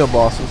 Mostly on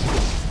bosses.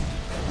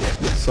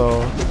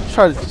 So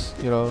try to just,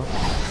 you know,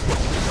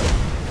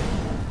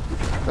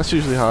 that's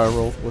usually how I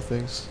roll with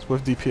things,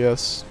 with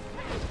DPS.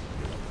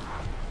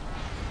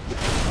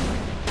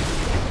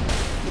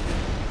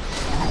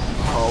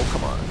 Oh,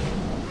 come on.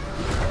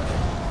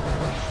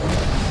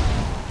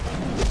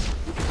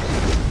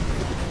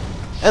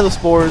 And the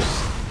spores.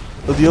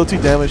 The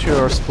DOT damage here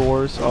are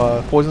spores,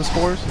 poison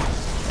spores.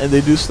 And they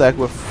do stack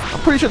with,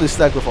 I'm pretty sure they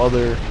stack with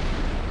other,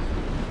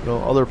 you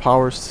know, other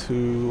powers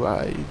too.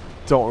 I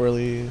can't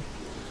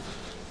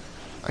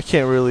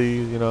really,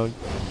 you know,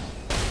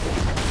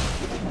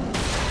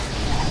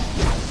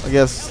 I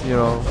guess, you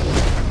know,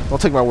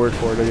 don't take my word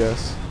for it, I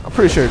guess. I'm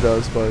pretty sure it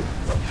does, but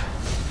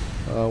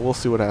we'll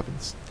see what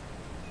happens.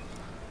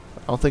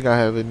 I don't think I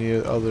have any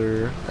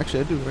other,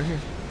 actually I do right here.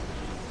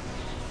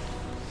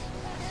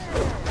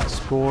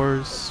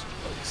 Spores.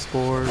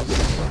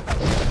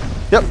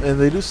 Yep, and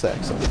they do stack,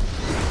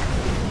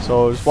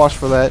 so just watch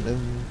for that,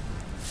 and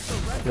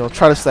you know,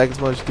 try to stack as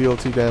much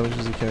DOT damage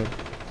as you can.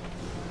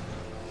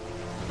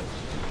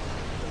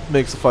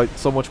 Makes the fight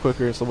so much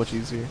quicker and so much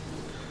easier.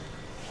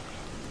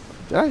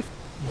 Did I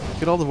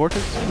get all the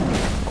vortex?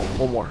 Oh,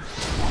 1 more.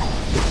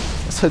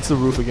 Let's head to the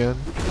roof again.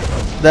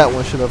 That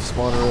one should have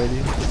spawned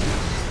already.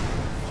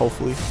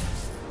 Hopefully.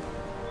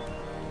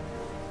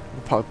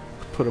 I'll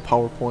put a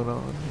PowerPoint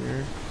on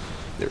here.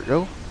 There we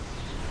go.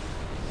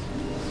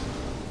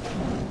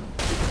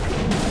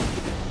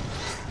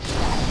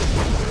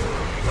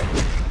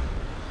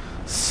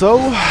 So,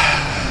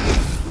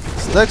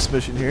 this next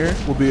mission here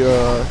will be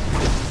a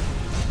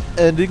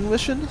ending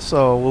mission.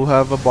 So we'll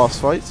have a boss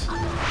fight,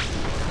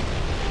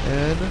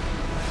 and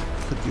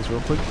click these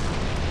real quick.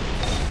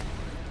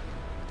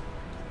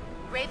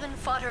 Raven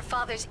fought her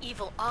father's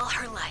evil all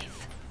her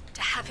life.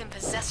 To have him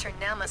possess her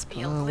now must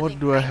be a living what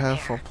do I have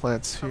nightmare. for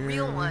plants here? A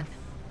real one,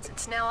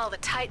 since now all the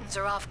Titans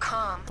are off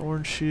calm.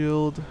 Thorn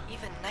shield.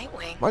 Even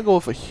Nightwing. Might go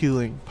with a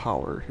healing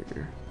power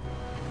here.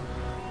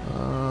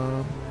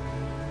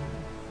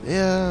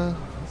 Yeah,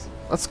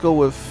 let's go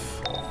with.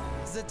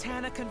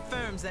 Zatanna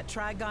confirms that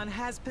Trigon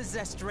has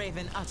possessed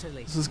Raven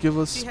utterly. Does this give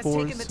us she has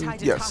spores? taken the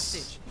Titans Yes.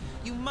 hostage.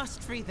 You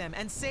must free them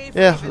and save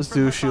Yeah, Raven let's from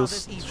do her shield,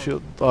 father's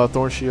evil.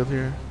 thorn shield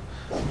here.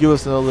 Give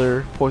us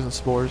another poison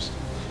spores.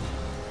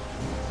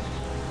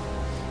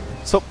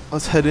 So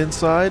let's head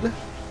inside.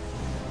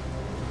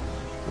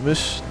 The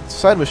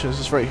side mission is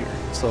just right here,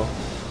 so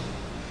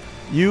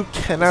you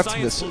cannot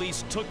miss it.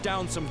 Police took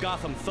down some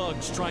Gotham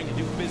thugs trying to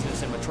do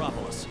business in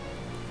Metropolis.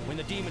 When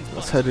the demons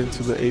Let's head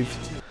into the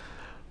 8th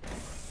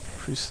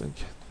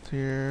precinct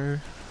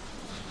here.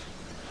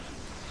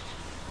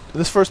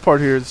 This first part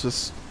here is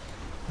just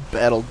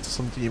battled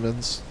some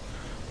demons.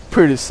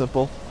 Pretty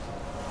simple.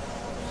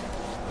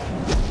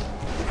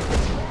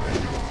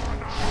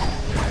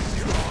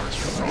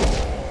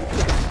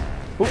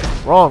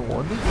 Oop, wrong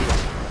one.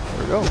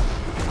 There we go.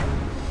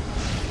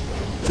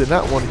 Did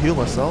not want to heal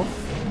myself.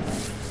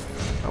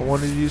 I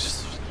wanted to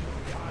use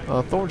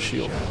Thorn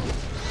Shield.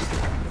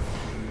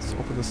 Let's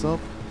open this up.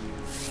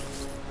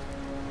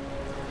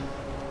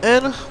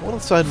 And one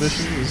of the side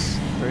missions is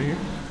right here.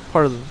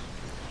 Part of the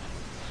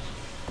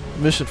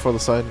mission for the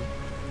side,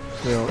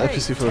 you know,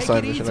 NPC for the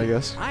side mission, I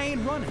guess. I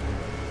ain't running.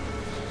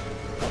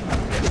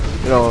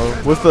 You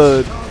know, with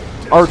the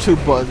R2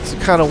 buttons, you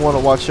kind of want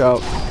to watch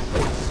out,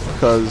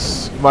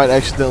 because you might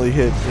accidentally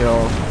hit, you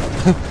know,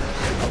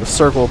 the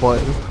circle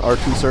button,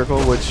 R2 circle,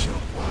 which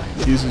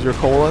uses your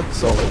colon,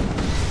 so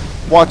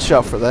watch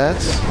out for that.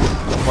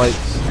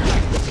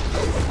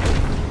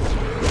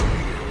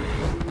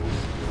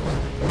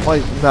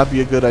 Might not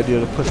be a good idea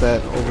to put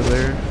that over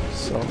there,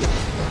 so.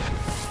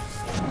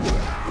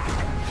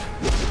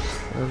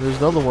 And there's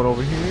another one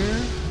over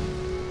here.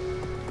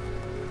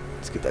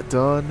 get that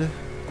done.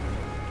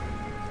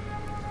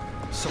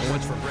 So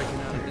much for breaking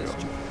out of this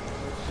joint.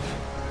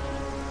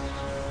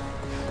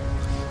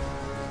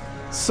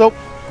 So,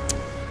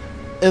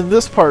 in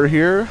this part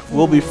here,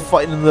 we'll be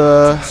fighting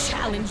the,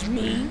 Challenge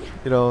me?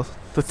 you know,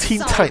 the Teen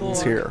Titans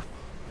Cyborg. here.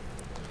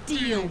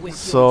 Deal with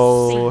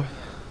So,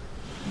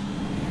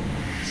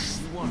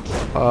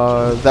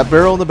 that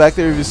barrel in the back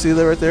there, if you see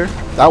that right there,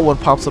 that one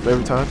pops up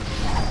every time.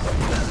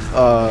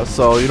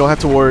 So you don't have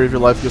to worry if your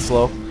life gets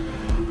low.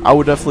 I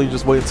would definitely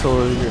just wait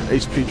until your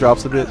HP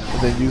drops a bit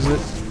and then use it.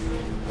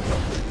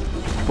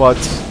 But,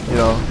 you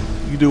know,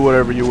 you do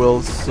whatever you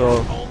will,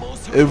 so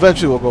it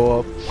eventually will go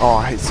up. Oh,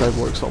 I hate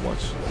Cyborg so much.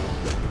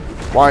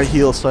 Why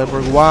heal,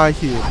 Cyborg? Why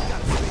heal?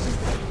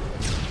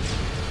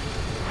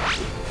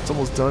 It's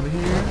almost done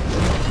here. There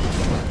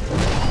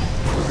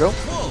we go.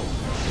 Whoa!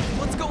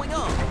 What's going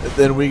on? And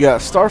then we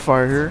got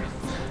Starfire here.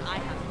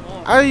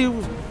 I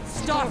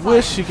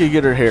wish you could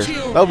get her hair.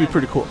 That would be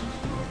pretty cool.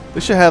 They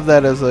should have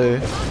that as a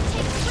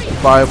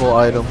viable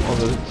item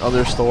on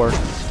their store.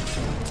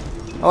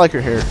 I like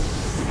her hair.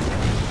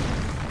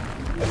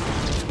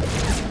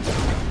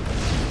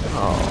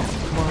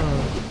 Oh, come on.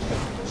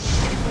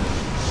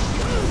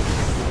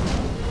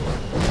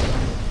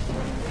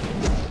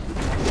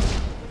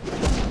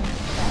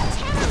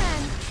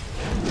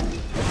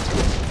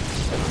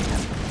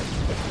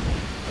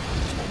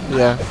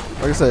 Yeah,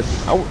 like I said,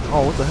 oh,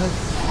 what the heck?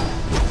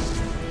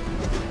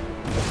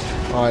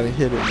 Oh, I didn't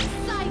hit it.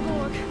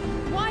 Cyborg,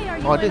 why are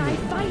you Oh, I and didn't I hit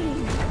it.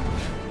 fighting?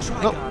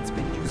 Trigon's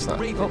been It's using not.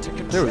 Raven Oh, to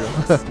control there we go.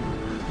 us.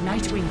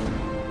 Nightwing.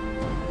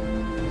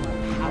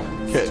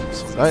 Okay,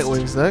 so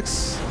Nightwing's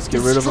next. Let's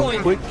get rid of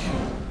him quick.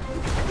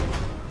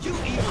 You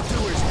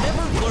evildoers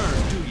never learn,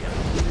 do ya?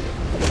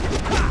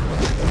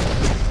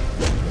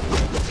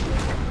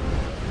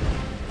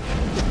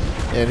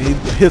 And he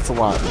hits a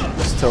lot.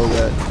 Just tell you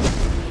that.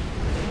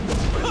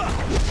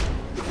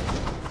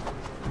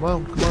 Come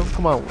on, come on,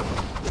 come on.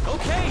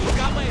 Okay, you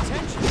got my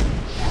attention.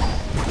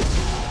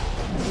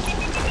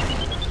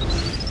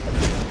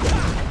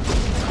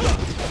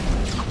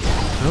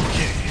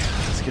 Okay,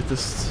 let's get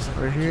this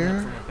right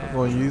here. I'm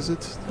going to use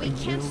it. We're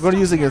going to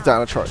use it against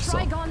Donna Charge. So,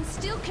 Trigon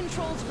still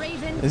controls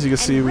Raven. as you can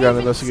see, and we got an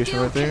Raven investigation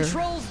still right there.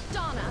 Controls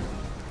Donna.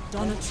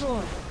 Donna Troy.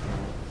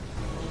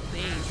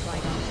 Obey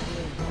Trigon's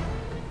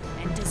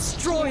will and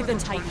destroy the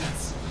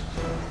Titans.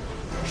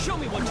 Show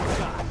me what you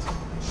got.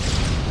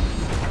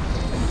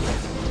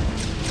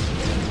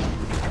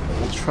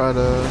 We'll try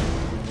to.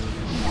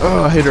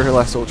 Oh, I hate her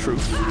last old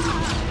truth.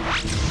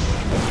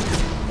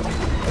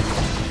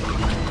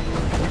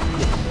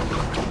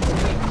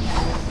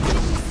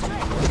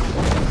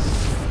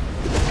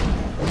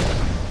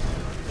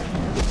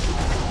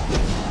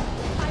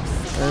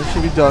 And it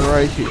should be done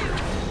right here.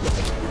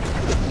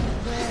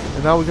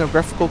 And now we got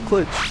graphical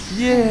glitch.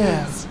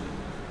 Yeah!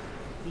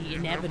 The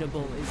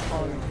inevitable is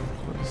already.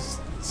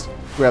 Let's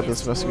grab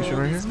this investigation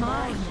right here.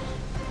 Mine.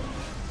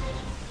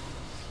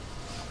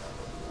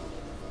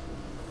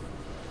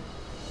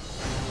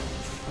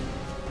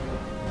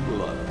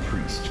 Blood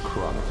Priest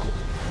Chronicle.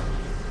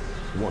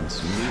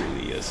 Once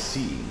merely a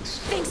seeing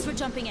star, Thanks for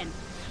jumping in.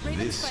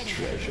 Raven's this fighting.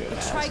 treasure But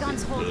has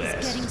Trigon's been hold is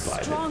blessed getting by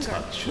the stronger.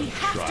 touch We of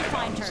have to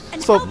find her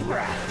and So, help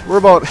her. we're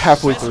about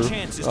halfway Best through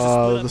chance is to split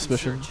up this and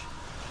mission. search.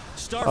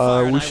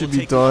 Starfire and We I should will be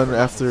take done over.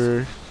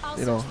 after,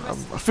 you know,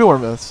 a few more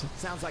minutes.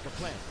 Sounds like a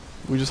plan.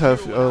 We just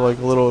have like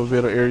a little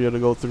bit of area to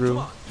go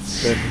through.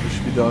 Then we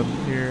should be done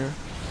here.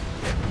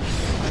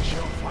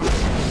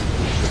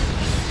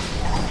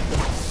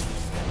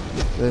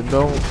 Then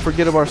don't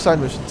forget about our side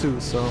mission too.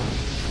 So,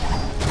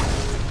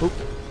 oop,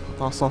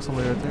 I saw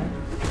somebody right there.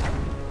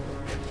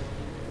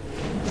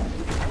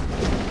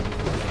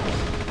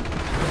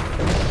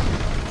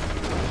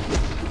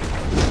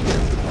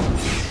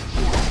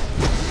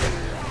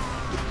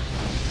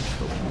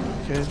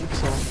 Okay,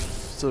 so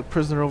it's a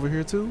prisoner over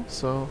here too.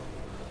 So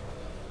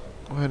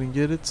go ahead and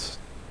get it.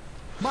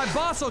 My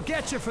boss will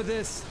get you for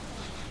this.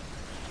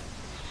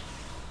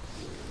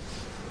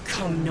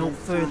 Come no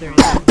further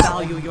and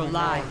value your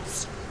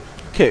lives.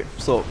 Okay,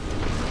 so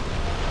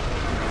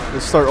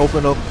let's start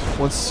open up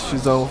once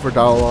she's done with her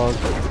dialogue.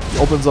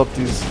 Opens up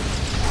these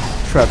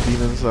trap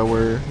demons that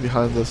were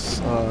behind this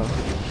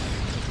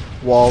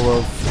wall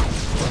of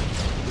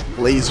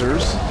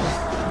lasers.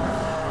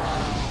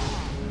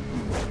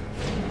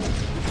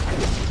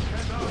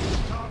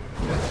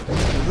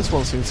 And this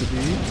one seems to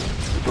be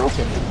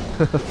broken.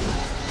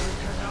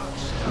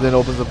 And then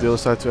opens up the other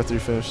side too after you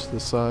finish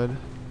this side.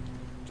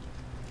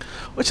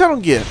 Which I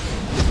don't get.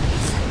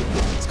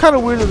 It's kind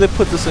of weird that they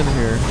put this in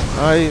here.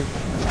 I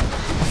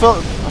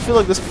feel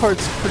like this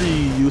part's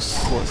pretty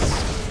useless.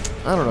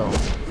 I don't know.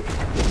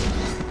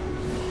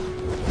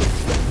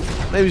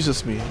 Maybe it's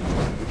just me.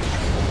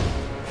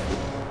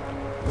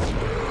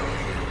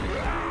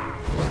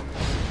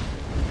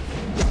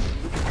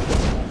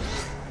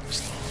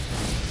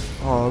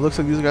 Oh, it looks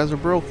like these guys are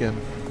broken.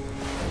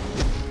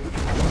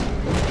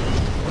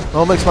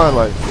 Oh, it makes my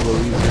life a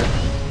little easier.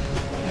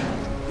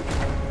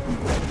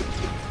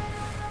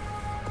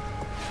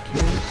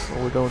 Okay, so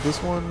we're done with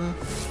this one.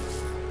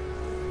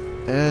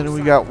 And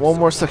we got one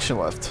more section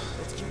left.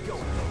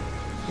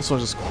 This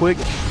one's just quick.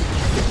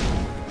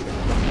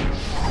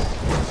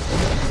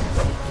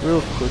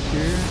 Real quick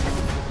here.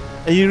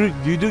 And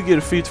you do get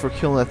a feat for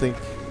killing, I think,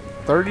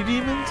 30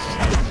 demons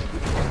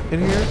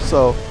in here.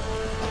 So,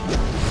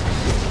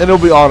 and it'll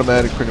be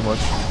automatic pretty much.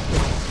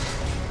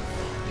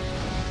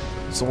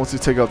 So once you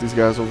take out these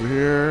guys over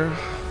here.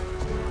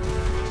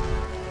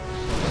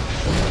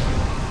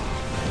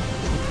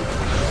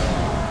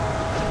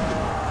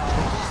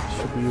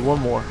 Should be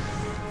one more.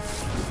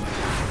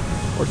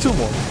 Or two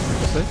more, I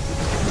should say.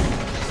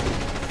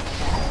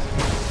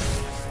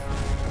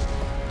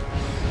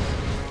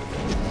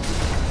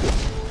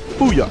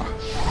 Booyah!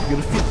 Get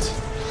a feat.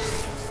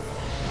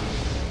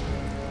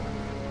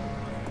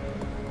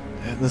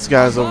 And this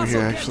guy's over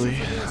here actually.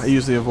 I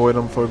usually avoid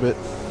him for a bit.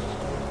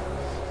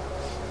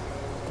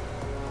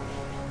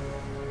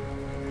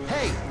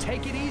 Hey,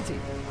 take it easy.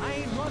 I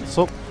ain't running.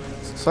 So,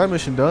 side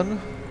mission done.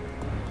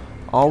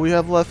 All we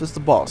have left is the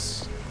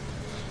boss.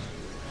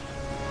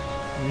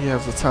 We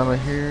have the timer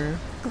here.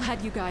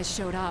 Glad you guys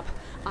showed up.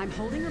 I'm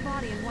holding her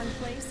body in one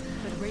place,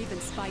 but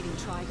Raven's fighting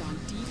Trigon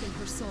deep in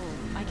her soul.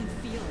 I can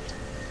feel it.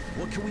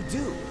 What can we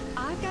do?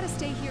 I've got to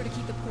stay here to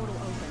keep the portal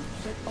open,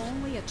 but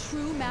only a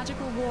true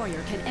magical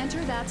warrior can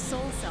enter that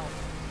soul self.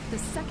 The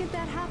second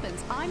that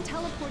happens, I'm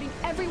teleporting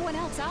everyone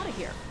else out of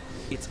here.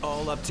 It's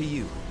all up to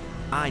you.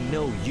 I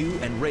know you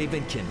and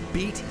Raven can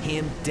beat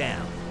him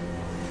down.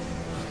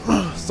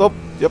 So,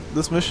 yep,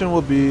 this mission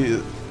will be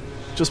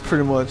just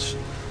pretty much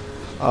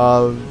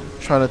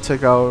trying to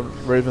take out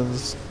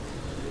Raven's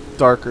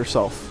darker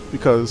self,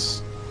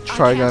 because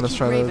Trigon is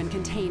trying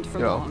to,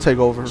 take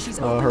over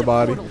her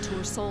body.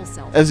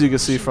 As you can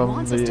see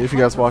from the, if you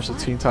guys watch the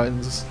Teen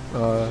Titans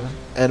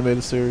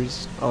animated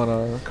series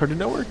on Cartoon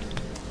Network,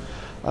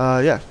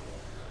 yeah.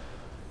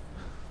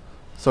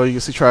 So you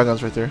can see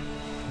Trigon's right there.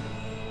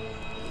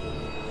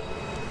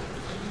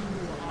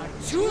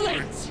 Too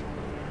late.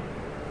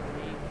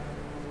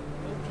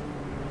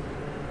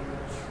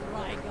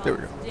 There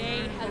we go.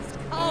 Day has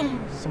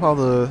come. Somehow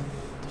the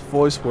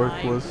voice work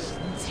was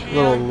a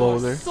little low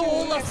there.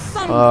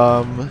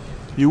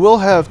 You will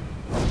have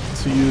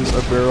to use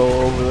a barrel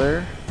over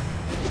there.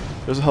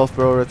 There's a health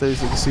barrel right there,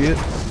 so you can see it.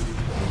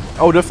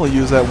 I would definitely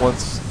use that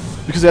once,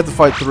 because you have to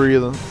fight 3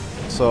 of them.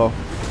 So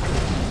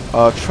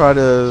try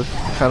to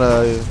kind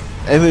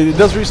of, and it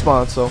does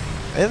respawn. So,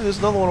 and there's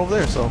another one over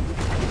there. So,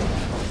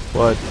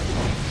 but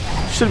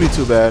shouldn't be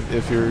too bad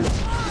if you're,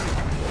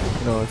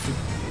 if you,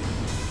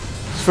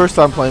 first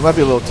time playing. Might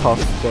be a little tough,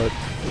 but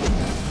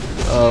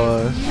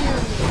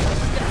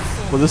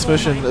this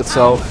mission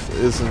itself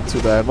isn't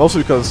too bad.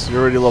 Mostly because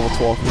you're already level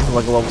 12. This is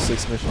like a level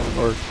 6 mission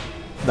or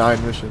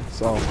 9 mission,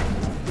 so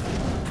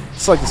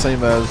it's like the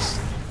same as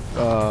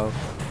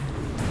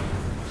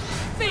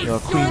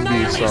Queen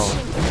Bee. So,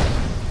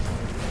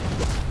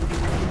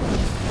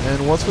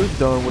 and once we're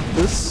done with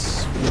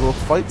this, we will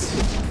fight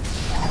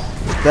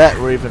that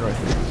Raven right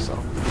there. So.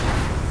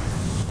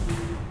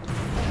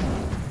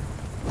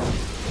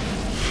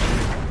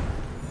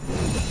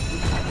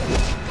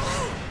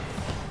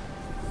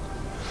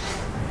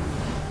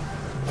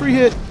 Free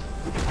hit.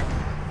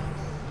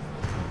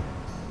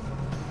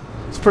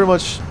 It's pretty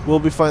much, we'll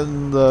be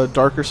fighting the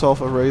darker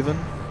self of Raven.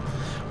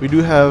 We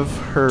do have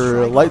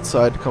her light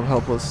side to come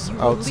help us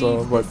out,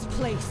 so, but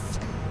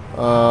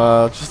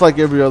just like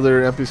every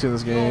other NPC in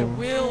this game,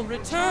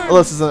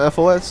 unless it's an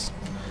FOS,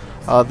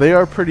 they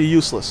are pretty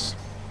useless.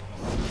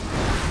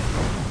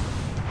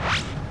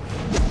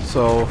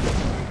 So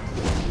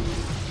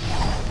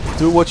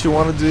do what you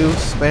want to do,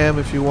 spam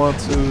if you want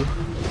to.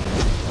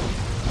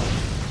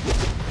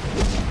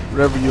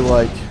 Whatever you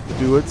like,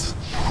 do it.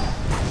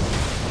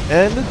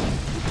 And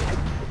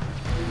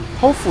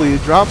hopefully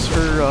it drops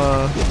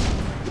her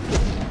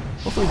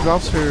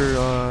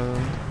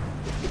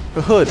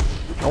her hood.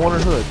 I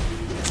want her hood.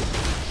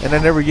 And I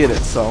never get it,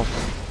 so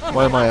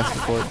why am I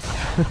asking for it?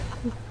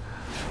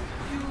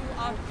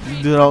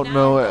 You don't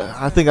know.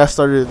 I think I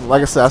started,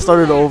 like I said, I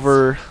started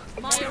over,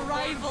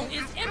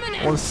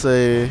 I want to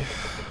say,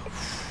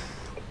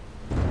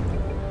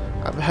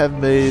 I have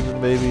made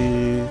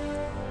maybe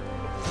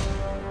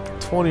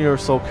 20 or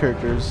so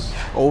characters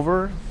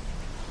over.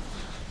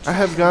 I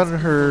have gotten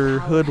her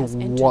hood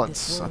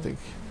once, I think.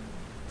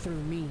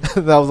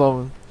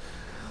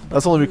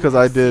 That's only because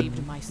I did,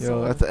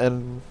 at the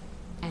end,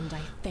 and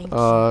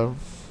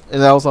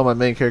that was on my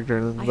main character,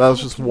 and that was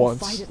just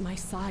once.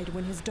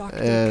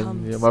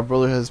 And my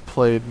brother has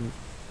played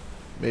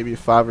maybe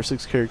 5 or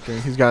 6 characters,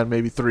 and he's gotten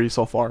maybe 3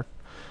 so far,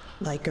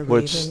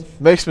 which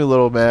makes me a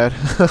little mad.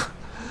 I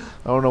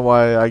don't know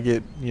why I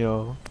get,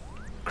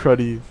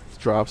 cruddy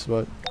drops,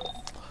 but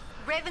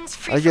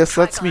I guess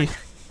that's me.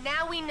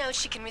 Now we know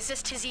she can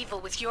resist his evil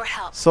with your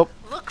help. So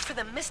look for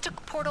the mystic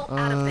portal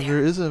out of there. There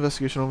is an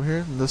investigation over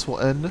here, and this will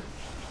end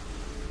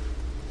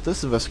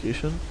this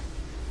investigation.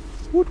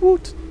 Woot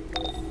woot.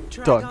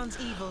 Done.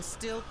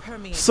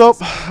 So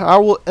I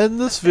will end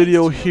this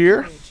video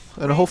here.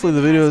 and hopefully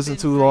the video isn't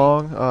too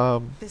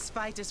long. This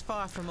fight is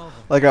far from over.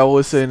 Like I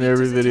always say in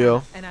every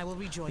video, And I will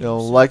rejoin you know,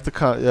 you soon.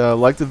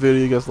 like the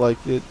video, you guys like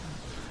it,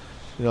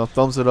 you know,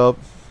 thumbs it up.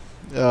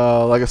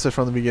 Like I said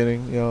from the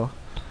beginning, you know,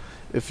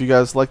 if you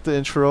guys like the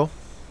intro,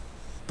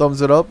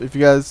 thumbs it up. If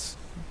you guys,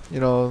 you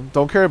know,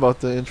 don't care about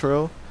the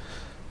intro,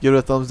 give it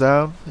a thumbs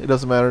down. It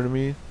doesn't matter to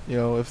me. You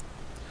know, if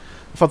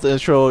the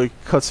intro it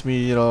cuts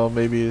me, you know,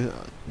 maybe,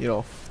 you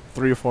know,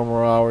 3 or 4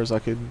 more hours, I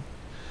could,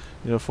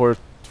 you know, for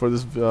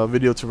this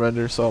video to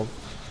render. So,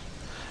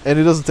 and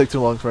it doesn't take too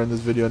long to render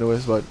this video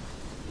anyways. But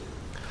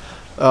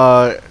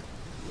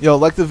you know,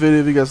 like the video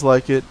if you guys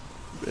like it.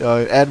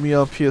 Add me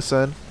on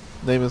PSN.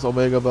 Name is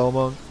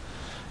Omegabalmung,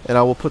 and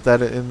I will put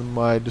that in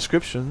my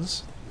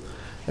descriptions.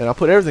 And I'll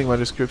put everything in my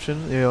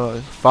description. You know,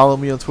 follow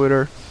me on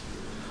Twitter.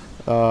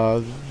 You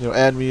know,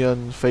 add me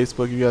on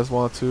Facebook if you guys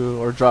want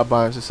to, or drop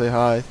by and just say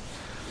hi.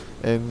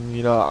 And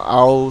you know,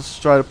 I'll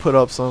try to put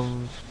up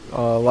some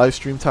live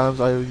stream times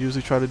I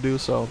usually try to do.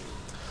 So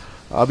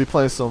I'll be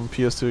playing some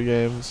PS2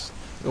 games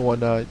and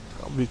whatnot.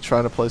 I'll be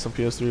trying to play some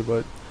PS3,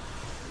 but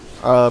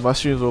my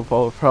streams will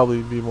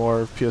probably be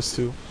more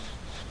PS2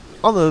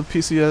 on the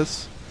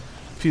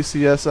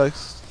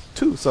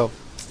PCSX2. So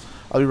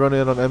I'll be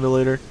running it on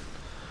emulator.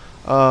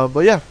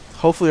 But yeah,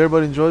 hopefully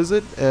everybody enjoys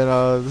it.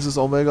 And this is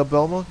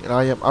Omegabalmung, and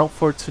I am out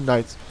for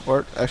tonight,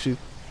 or actually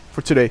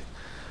for today,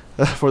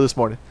 for this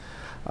morning.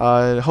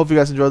 I hope you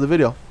guys enjoyed the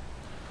video.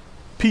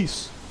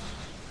 Peace.